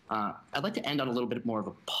 I'd like to end on a little bit more of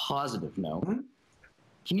a positive note. Mm-hmm.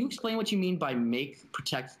 Can you explain what you mean by make,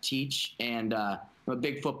 protect, teach? And I'm a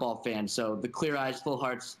big football fan, so the clear eyes, full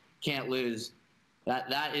hearts, can't lose.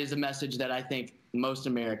 That is a message that I think most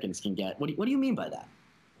Americans can get. What do you mean by that?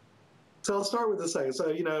 So I'll start with the second.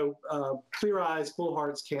 So, Clear Eyes, Full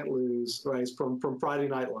Hearts, Can't Lose, right, from Friday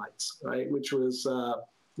Night Lights, right, which was, a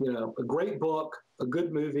great book, a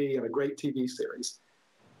good movie, and a great TV series.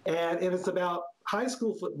 And it's about high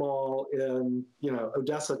school football in,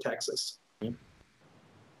 Odessa, Texas. Mm-hmm.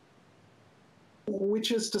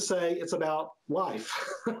 Which is to say it's about life,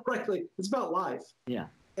 frankly. It's about life. Yeah.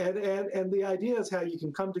 And the idea is how you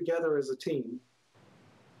can come together as a team,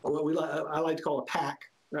 what I like to call a pack,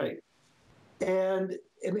 right? And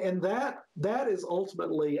that is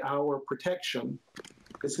ultimately our protection.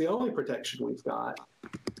 It's the only protection we've got,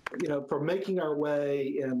 for making our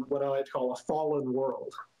way in what I like to call a fallen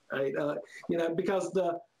world, right? Because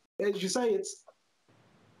as you say,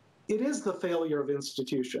 it is the failure of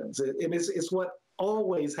institutions. It's what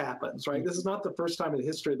always happens, right? This is not the first time in the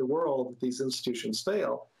history of the world that these institutions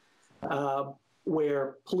fail,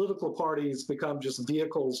 where political parties become just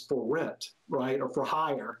vehicles for rent, right, or for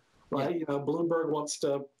hire, right? Yeah. Bloomberg wants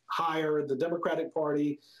to hire the Democratic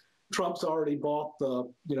Party. Trump's already bought the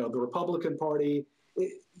Republican Party.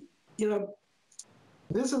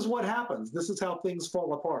 This is what happens. This is how things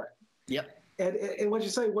fall apart. Yep. And when you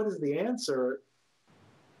say, what is the answer?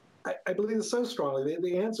 I believe it so strongly.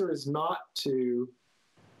 The answer is not to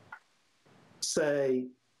say,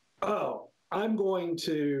 oh, I'm going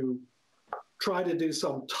to try to do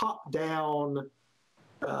some top-down,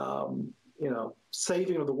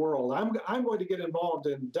 saving of the world. I'm going to get involved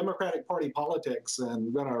in Democratic Party politics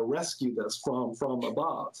and going to rescue this from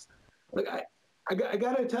above. Like I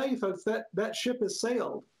got to tell you, folks, that ship has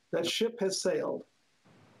sailed. That ship has sailed.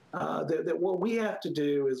 That what we have to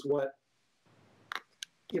do is what,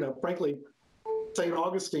 frankly, St.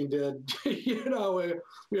 Augustine did,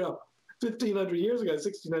 1,500 years ago,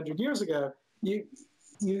 1,600 years ago.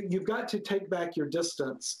 You've got to take back your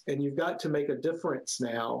distance, and you've got to make a difference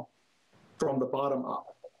now from the bottom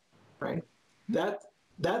up, right?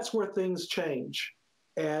 That's where things change,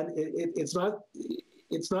 and it's not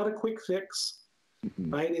a quick fix,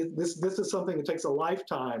 right? This is something that takes a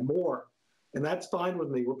lifetime more, and that's fine with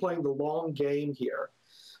me. We're playing the long game here,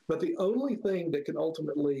 but the only thing that can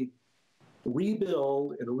ultimately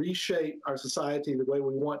rebuild and reshape our society the way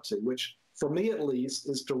we want to, which for me at least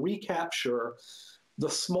is to recapture the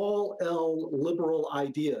small L liberal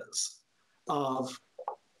ideas of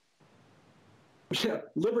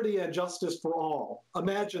liberty and justice for all.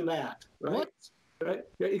 Imagine that, right? What? Right?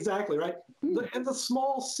 Exactly, right? And the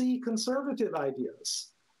small C conservative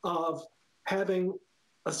ideas of having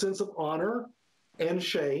a sense of honor and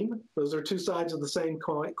shame. Those are two sides of the same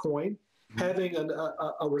coin. Having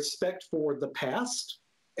a respect for the past,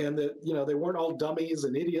 and that they weren't all dummies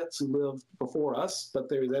and idiots who lived before us, but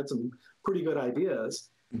they had some pretty good ideas.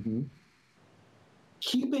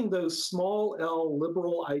 Keeping those small L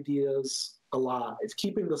liberal ideas alive,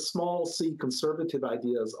 keeping the small C conservative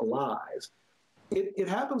ideas alive, it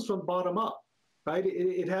happens from bottom up, right?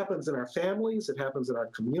 It happens in our families, it happens in our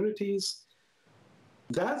communities.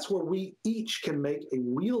 That's where we each can make a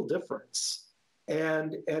real difference.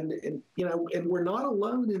 And we're not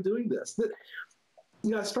alone in doing this.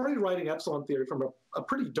 I started writing Epsilon Theory from a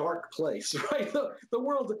pretty dark place, right? The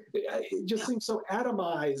world, it just seemed so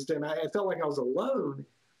atomized, and I felt like I was alone.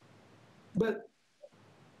 But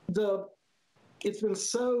it's been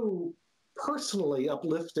so personally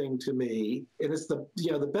uplifting to me, and it's the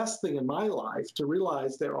best thing in my life to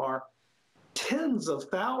realize there are tens of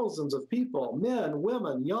thousands of people, men,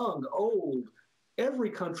 women, young, old, every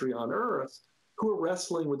country on earth, who are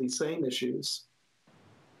wrestling with these same issues,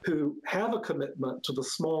 who have a commitment to the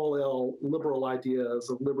small L liberal ideas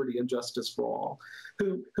of liberty and justice for all,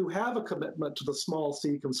 who have a commitment to the small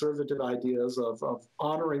C conservative ideas of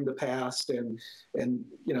honoring the past and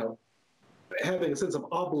having a sense of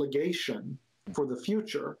obligation for the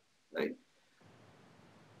future. Right?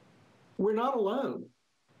 We're not alone.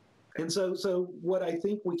 And so what I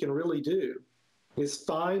think we can really do is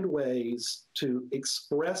find ways to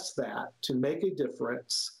express that, to make a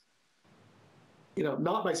difference,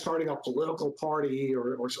 not by starting a political party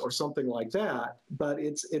or something like that, but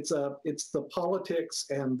it's the politics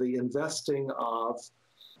and the investing of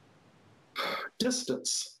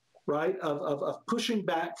distance, right? Of pushing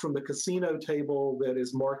back from the casino table that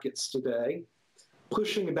is markets today,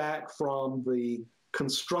 pushing back from the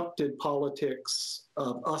constructed politics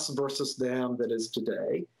of us versus them that is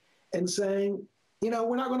today, and saying,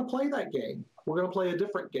 we're not going to play that game. We're going to play a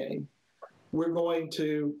different game. We're going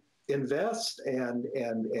to invest and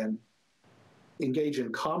engage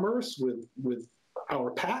in commerce with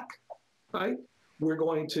our pack, right? We're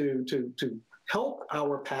going to help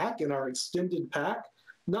our pack and our extended pack,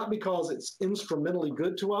 not because it's instrumentally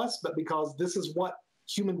good to us, but because this is what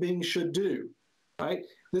human beings should do, right?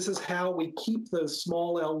 This is how we keep those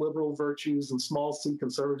small L liberal virtues and small C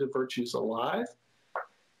conservative virtues alive.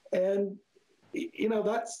 And,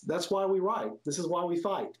 that's why we write. This is why we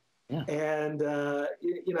fight. Yeah. And,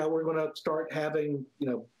 we're going to start having,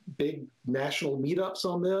 big national meetups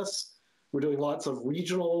on this. We're doing lots of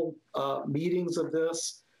regional meetings of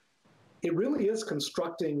this. It really is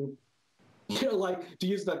constructing, like, to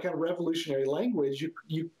use that kind of revolutionary language,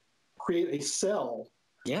 you create a cell,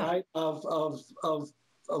 right, of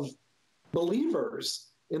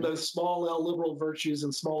believers in those small L liberal virtues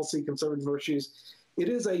and small C conservative virtues. It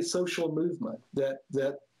is a social movement that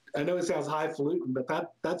I know it sounds highfalutin, but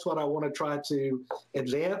that's what I want to try to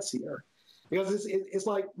advance here, Because it's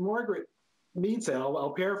like Margaret Mead said,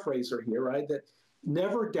 I'll paraphrase her here, right? That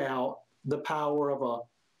never doubt the power of a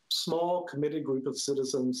small, committed group of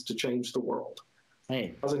citizens to change the world.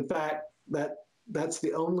 Hey. Because in fact, that's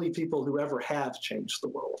the only people who ever have changed the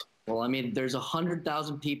world. Well, I mean, there's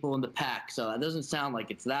 100,000 people in the pack, so that doesn't sound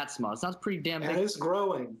like it's that small. It sounds pretty damn big. And it's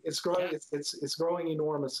growing. It's growing. Yeah. It's growing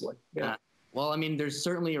enormously. Yeah. Well, I mean, there's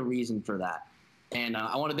certainly a reason for that. And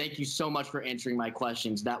I want to thank you so much for answering my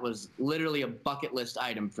questions. That was literally a bucket list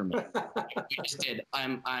item for me. You just did.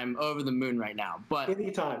 I'm over the moon right now. But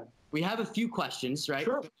anytime. We have a few questions, right,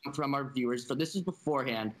 sure, from our viewers. So this is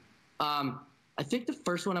beforehand. I think the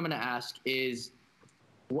first one I'm going to ask is,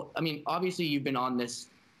 I mean, obviously you've been on this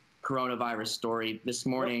coronavirus story this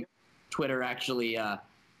morning. Twitter actually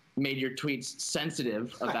made your tweets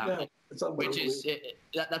sensitive about it, which is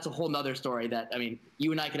that's a whole nother story. That, I mean,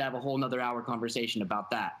 you and I could have a whole nother hour conversation about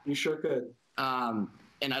that. You sure could.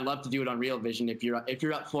 And I'd love to do it on Real Vision if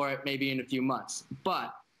you're up for it, maybe in a few months.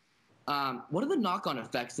 But what are the knock-on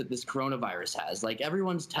effects that this coronavirus has? Like,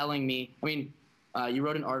 everyone's telling me. I mean, you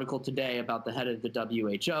wrote an article today about the head of the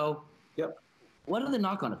WHO. Yep. What are the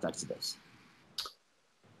knock-on effects of this?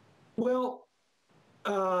 Well,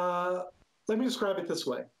 let me describe it this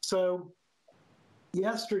way. So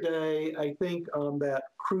yesterday, I think on that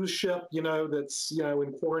cruise ship, that's,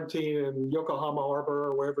 in quarantine in Yokohama Harbor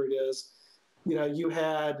or wherever it is, you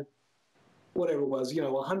had whatever it was,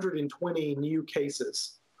 120 new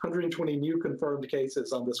cases, 120 new confirmed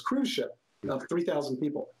cases on this cruise ship of 3,000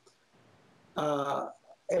 people.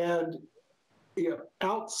 And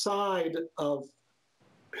outside of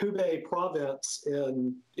Hubei province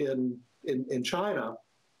in China,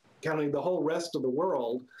 counting the whole rest of the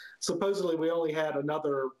world, supposedly we only had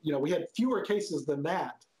another, we had fewer cases than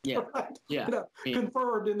that. Yeah. Right? Yeah.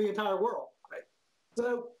 Confirmed in the entire world. Right?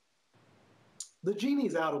 So the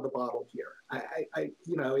genie's out of the bottle here.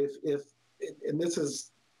 If and this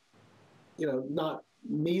is, not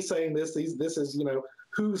me saying this. This is,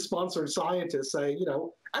 WHO sponsored scientists saying,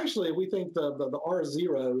 actually we think the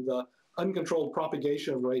R0, the uncontrolled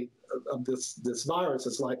propagation rate of this virus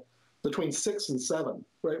is like between 6 and 7,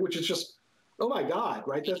 right? Which is just, oh my God,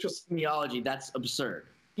 right? That's just epidemiology. That's absurd.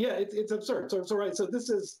 Yeah, it's absurd. So right. So this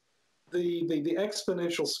is the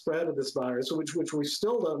exponential spread of this virus, which we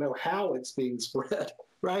still don't know how it's being spread,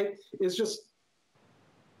 right? It's just,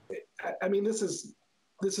 I mean, this is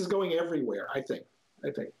going everywhere. I think.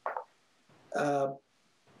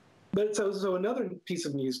 But so another piece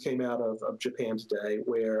of news came out of Japan today,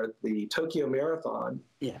 where the Tokyo Marathon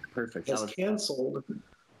has canceled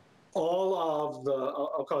all of the,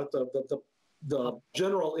 I'll call it the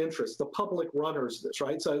general interest, the public runners. This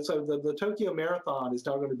right. So the Tokyo Marathon is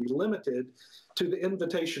now going to be limited to the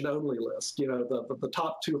invitation only list. The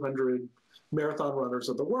top 200 marathon runners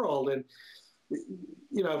of the world. And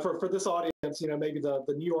for this audience, maybe the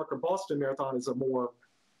New York or Boston Marathon is a more,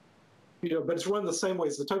 but it's run the same way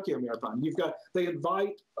as the Tokyo Marathon. They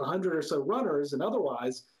invite 100 or so runners, and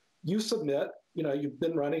otherwise you submit, you've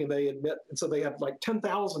been running, and they admit, and so they have like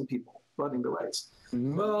 10,000 people running the race.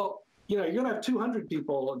 Mm-hmm. Well, you're going to have 200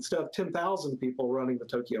 people instead of 10,000 people running the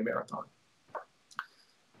Tokyo Marathon.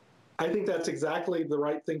 I think that's exactly the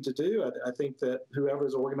right thing to do. I think that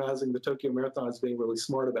whoever's organizing the Tokyo Marathon is being really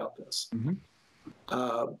smart about this. Mm-hmm.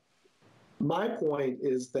 My point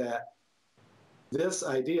is that this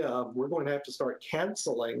idea of we're going to have to start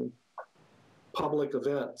canceling public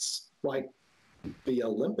events like the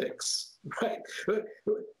Olympics, right?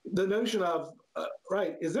 The notion of,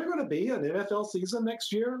 is there going to be an NFL season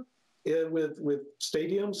next year with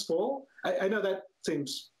stadiums full? I know that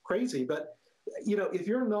seems crazy, but if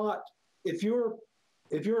you're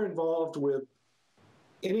involved with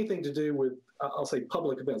anything to do with, I'll say,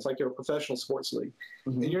 public events, like your professional sports league,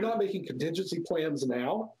 mm-hmm. and you're not making contingency plans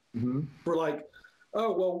now, mm-hmm. for like,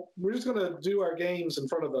 oh, well, we're just going to do our games in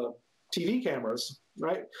front of the TV cameras,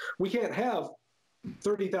 right? We can't have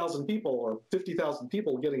 30,000 people or 50,000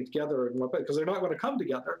 people getting together in one place because they're not going to come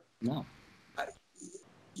together. No.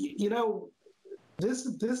 This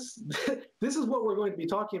is what we're going to be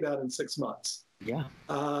talking about in 6 months. Yeah.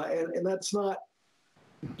 And that's not,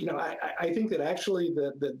 I think that actually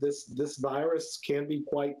that this virus can be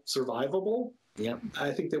quite survivable. Yep.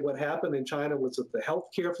 I think that what happened in China was that the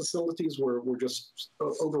healthcare facilities were just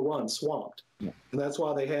overrun, swamped. Yep. And that's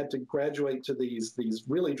why they had to graduate to these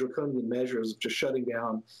really draconian measures of just shutting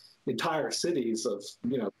down entire cities of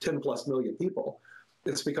 10 plus million people.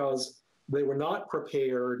 It's because they were not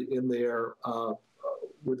prepared in their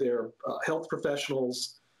with their health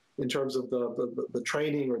professionals in terms of the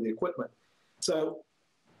training or the equipment. So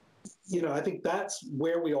I think that's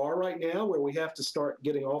where we are right now, where we have to start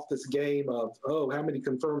getting off this game of, oh, how many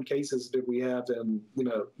confirmed cases did we have in,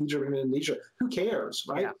 Egypt and Indonesia? Who cares,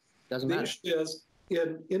 right? Yeah, doesn't matter. The issue is,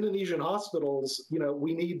 in Indonesian hospitals,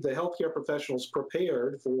 we need the healthcare professionals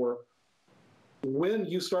prepared for when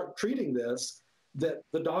you start treating this, that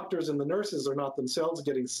the doctors and the nurses are not themselves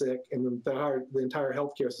getting sick and the entire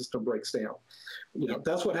healthcare system breaks down.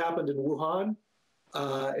 That's what happened in Wuhan.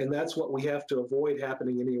 And that's what we have to avoid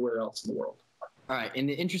happening anywhere else in the world. All right. In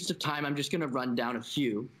the interest of time, I'm just going to run down a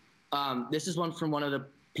few. This is one from one of the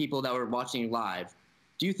people that were watching live.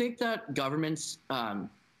 Do you think that governments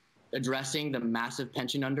addressing the massive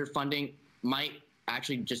pension underfunding might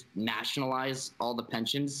actually just nationalize all the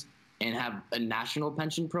pensions and have a national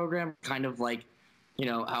pension program, kind of like,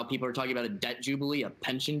 how people are talking about a debt jubilee, a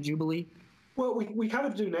pension jubilee? Well, we kind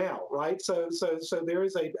of do now, right? So there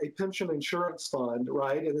is a pension insurance fund,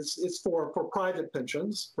 right? And it's for private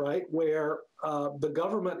pensions, right? Where the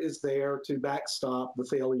government is there to backstop the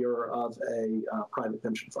failure of a private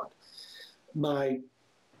pension fund.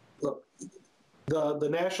 The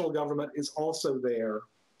national government is also there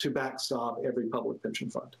to backstop every public pension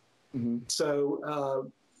fund. Mm-hmm. So,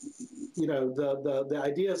 the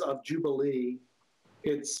ideas of Jubilee,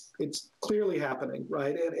 it's clearly happening,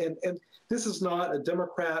 right? And this is not a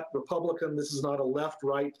Democrat, Republican, this is not a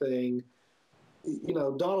left-right thing.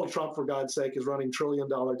 Donald Trump, for God's sake, is running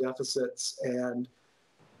trillion-dollar deficits, and,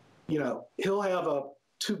 he'll have a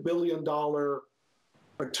 $2 billion or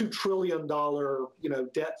 $2 trillion,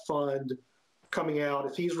 debt fund coming out.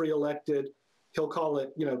 If he's reelected, he'll call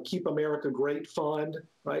it, Keep America Great Fund,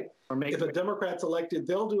 right? If a Democrat's elected,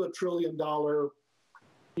 they'll do $1 trillion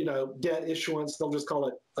debt issuance. They'll just call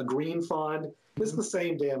it a green fund. It's the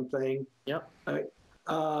same damn thing. Yep. Right?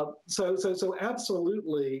 So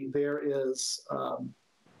absolutely there is,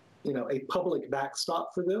 a public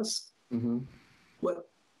backstop for this. Mm-hmm. What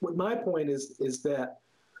my point is that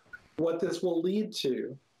what this will lead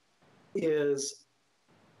to is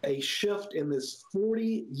a shift in this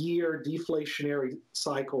 40-year deflationary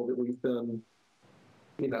cycle that we've been,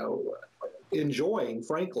 enjoying,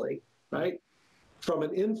 frankly, right? From a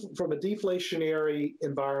deflationary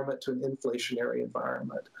environment to an inflationary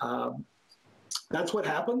environment. That's what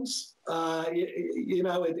happens.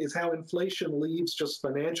 It is how inflation leaves just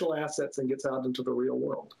financial assets and gets out into the real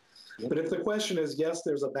world. Yep. But if the question is, yes,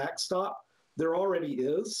 there's a backstop, there already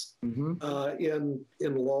is, mm-hmm.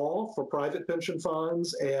 In law for private pension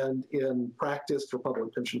funds and in practice for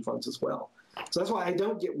public pension funds as well. So that's why I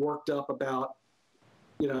don't get worked up about,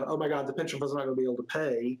 oh my God, the pension fund's not going to be able to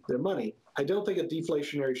pay their money. I don't think a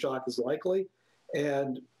deflationary shock is likely.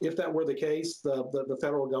 And if that were the case, the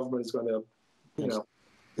federal government is going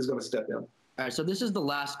to step in. All right, so this is the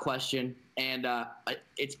last question, and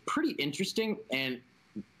it's pretty interesting. And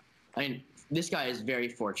I mean, this guy is very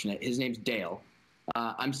fortunate. His name's Dale.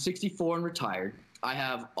 I'm 64 and retired. I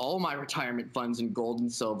have all my retirement funds in gold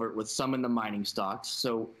and silver with some in the mining stocks.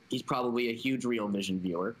 So he's probably a huge Real Vision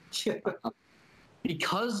viewer.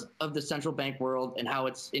 Because of the central bank world and how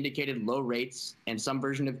it's indicated low rates and some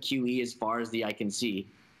version of QE as far as the eye can see,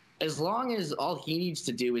 as long as all he needs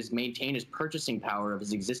to do is maintain his purchasing power of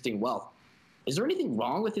his existing wealth, is there anything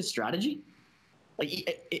wrong with his strategy? Like,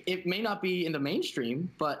 it may not be in the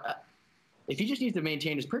mainstream, but if he just needs to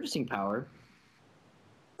maintain his purchasing power.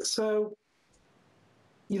 So,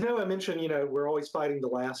 I mentioned, we're always fighting the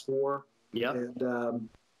last war. Yeah. And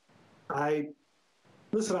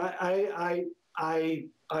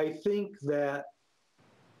I think that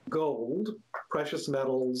gold, precious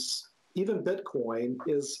metals, even Bitcoin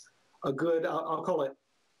is a good, I'll call it,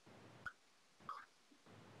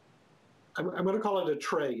 I'm going to call it a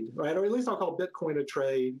trade, right? Or at least I'll call Bitcoin a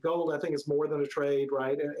trade. Gold, I think, is more than a trade,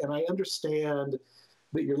 right? And I understand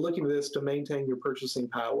that you're looking at this to maintain your purchasing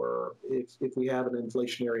power if we have an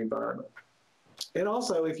inflationary environment. And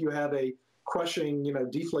also if you have a crushing,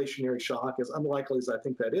 deflationary shock, as unlikely as I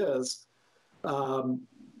think that is, I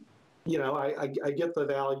get the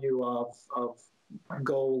value of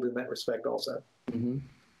gold in that respect also. Mm-hmm.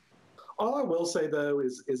 All I will say, though,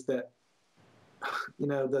 is that,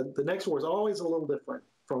 the next war is always a little different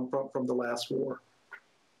from the last war.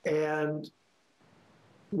 And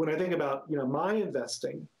when I think about, my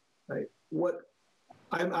investing, right,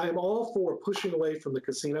 I'm all for pushing away from the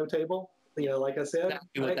casino table. Like I said,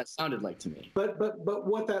 exactly what that sounded like to me. But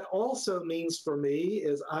what that also means for me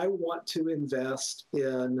is I want to invest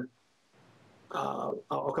in, I'll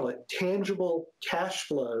call it tangible cash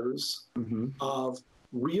flows mm-hmm. of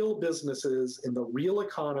real businesses in the real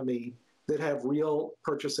economy that have real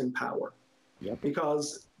purchasing power. Yep.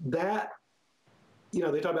 Because that you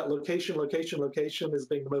know, they talk about location as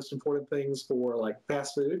being the most important things for like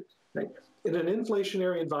fast food. Right? In an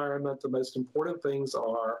inflationary environment, the most important things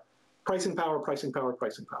are pricing power, pricing power,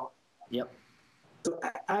 pricing power. Yep. So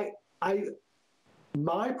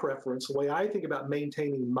my preference, the way I think about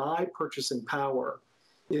maintaining my purchasing power,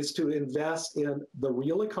 is to invest in the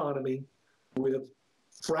real economy with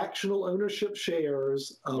fractional ownership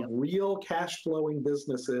shares of real cash flowing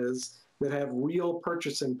businesses that have real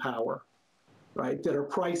purchasing power, right? That are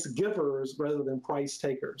price givers rather than price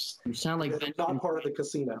takers. You sound like not part of the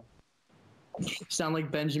casino. You sound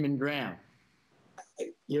like Benjamin Graham.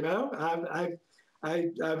 You know,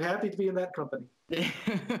 I'm happy to be in that company.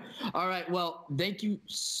 All right. Well, thank you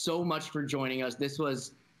so much for joining us. This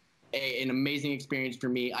was an amazing experience for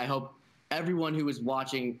me. I hope everyone who was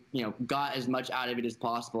watching, you know, got as much out of it as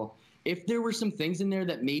possible. If there were some things in there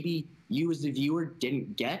that maybe you as the viewer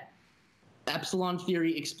didn't get, Epsilon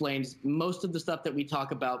Theory explains most of the stuff that we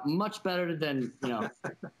talk about much better than, you know,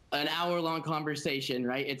 an hour-long conversation,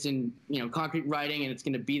 right? It's in, you know, concrete writing, and it's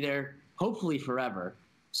going to be there hopefully forever.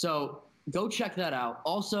 So go check that out.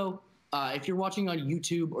 Also, if you're watching on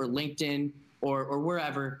YouTube or LinkedIn or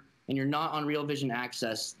wherever, and you're not on Real Vision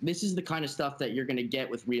Access, this is the kind of stuff that you're going to get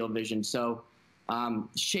with Real Vision. So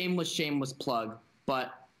shameless plug,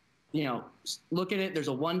 but, you know, look at it. There's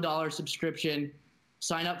a $1 subscription.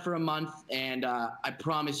 Sign up for a month, and I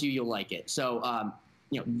promise you'll like it. So,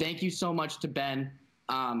 you know, thank you so much to Ben.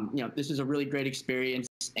 You know, this is a really great experience,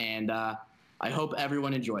 and I hope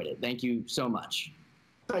everyone enjoyed it. Thank you so much.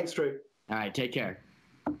 Thanks, Drew. All right, take care.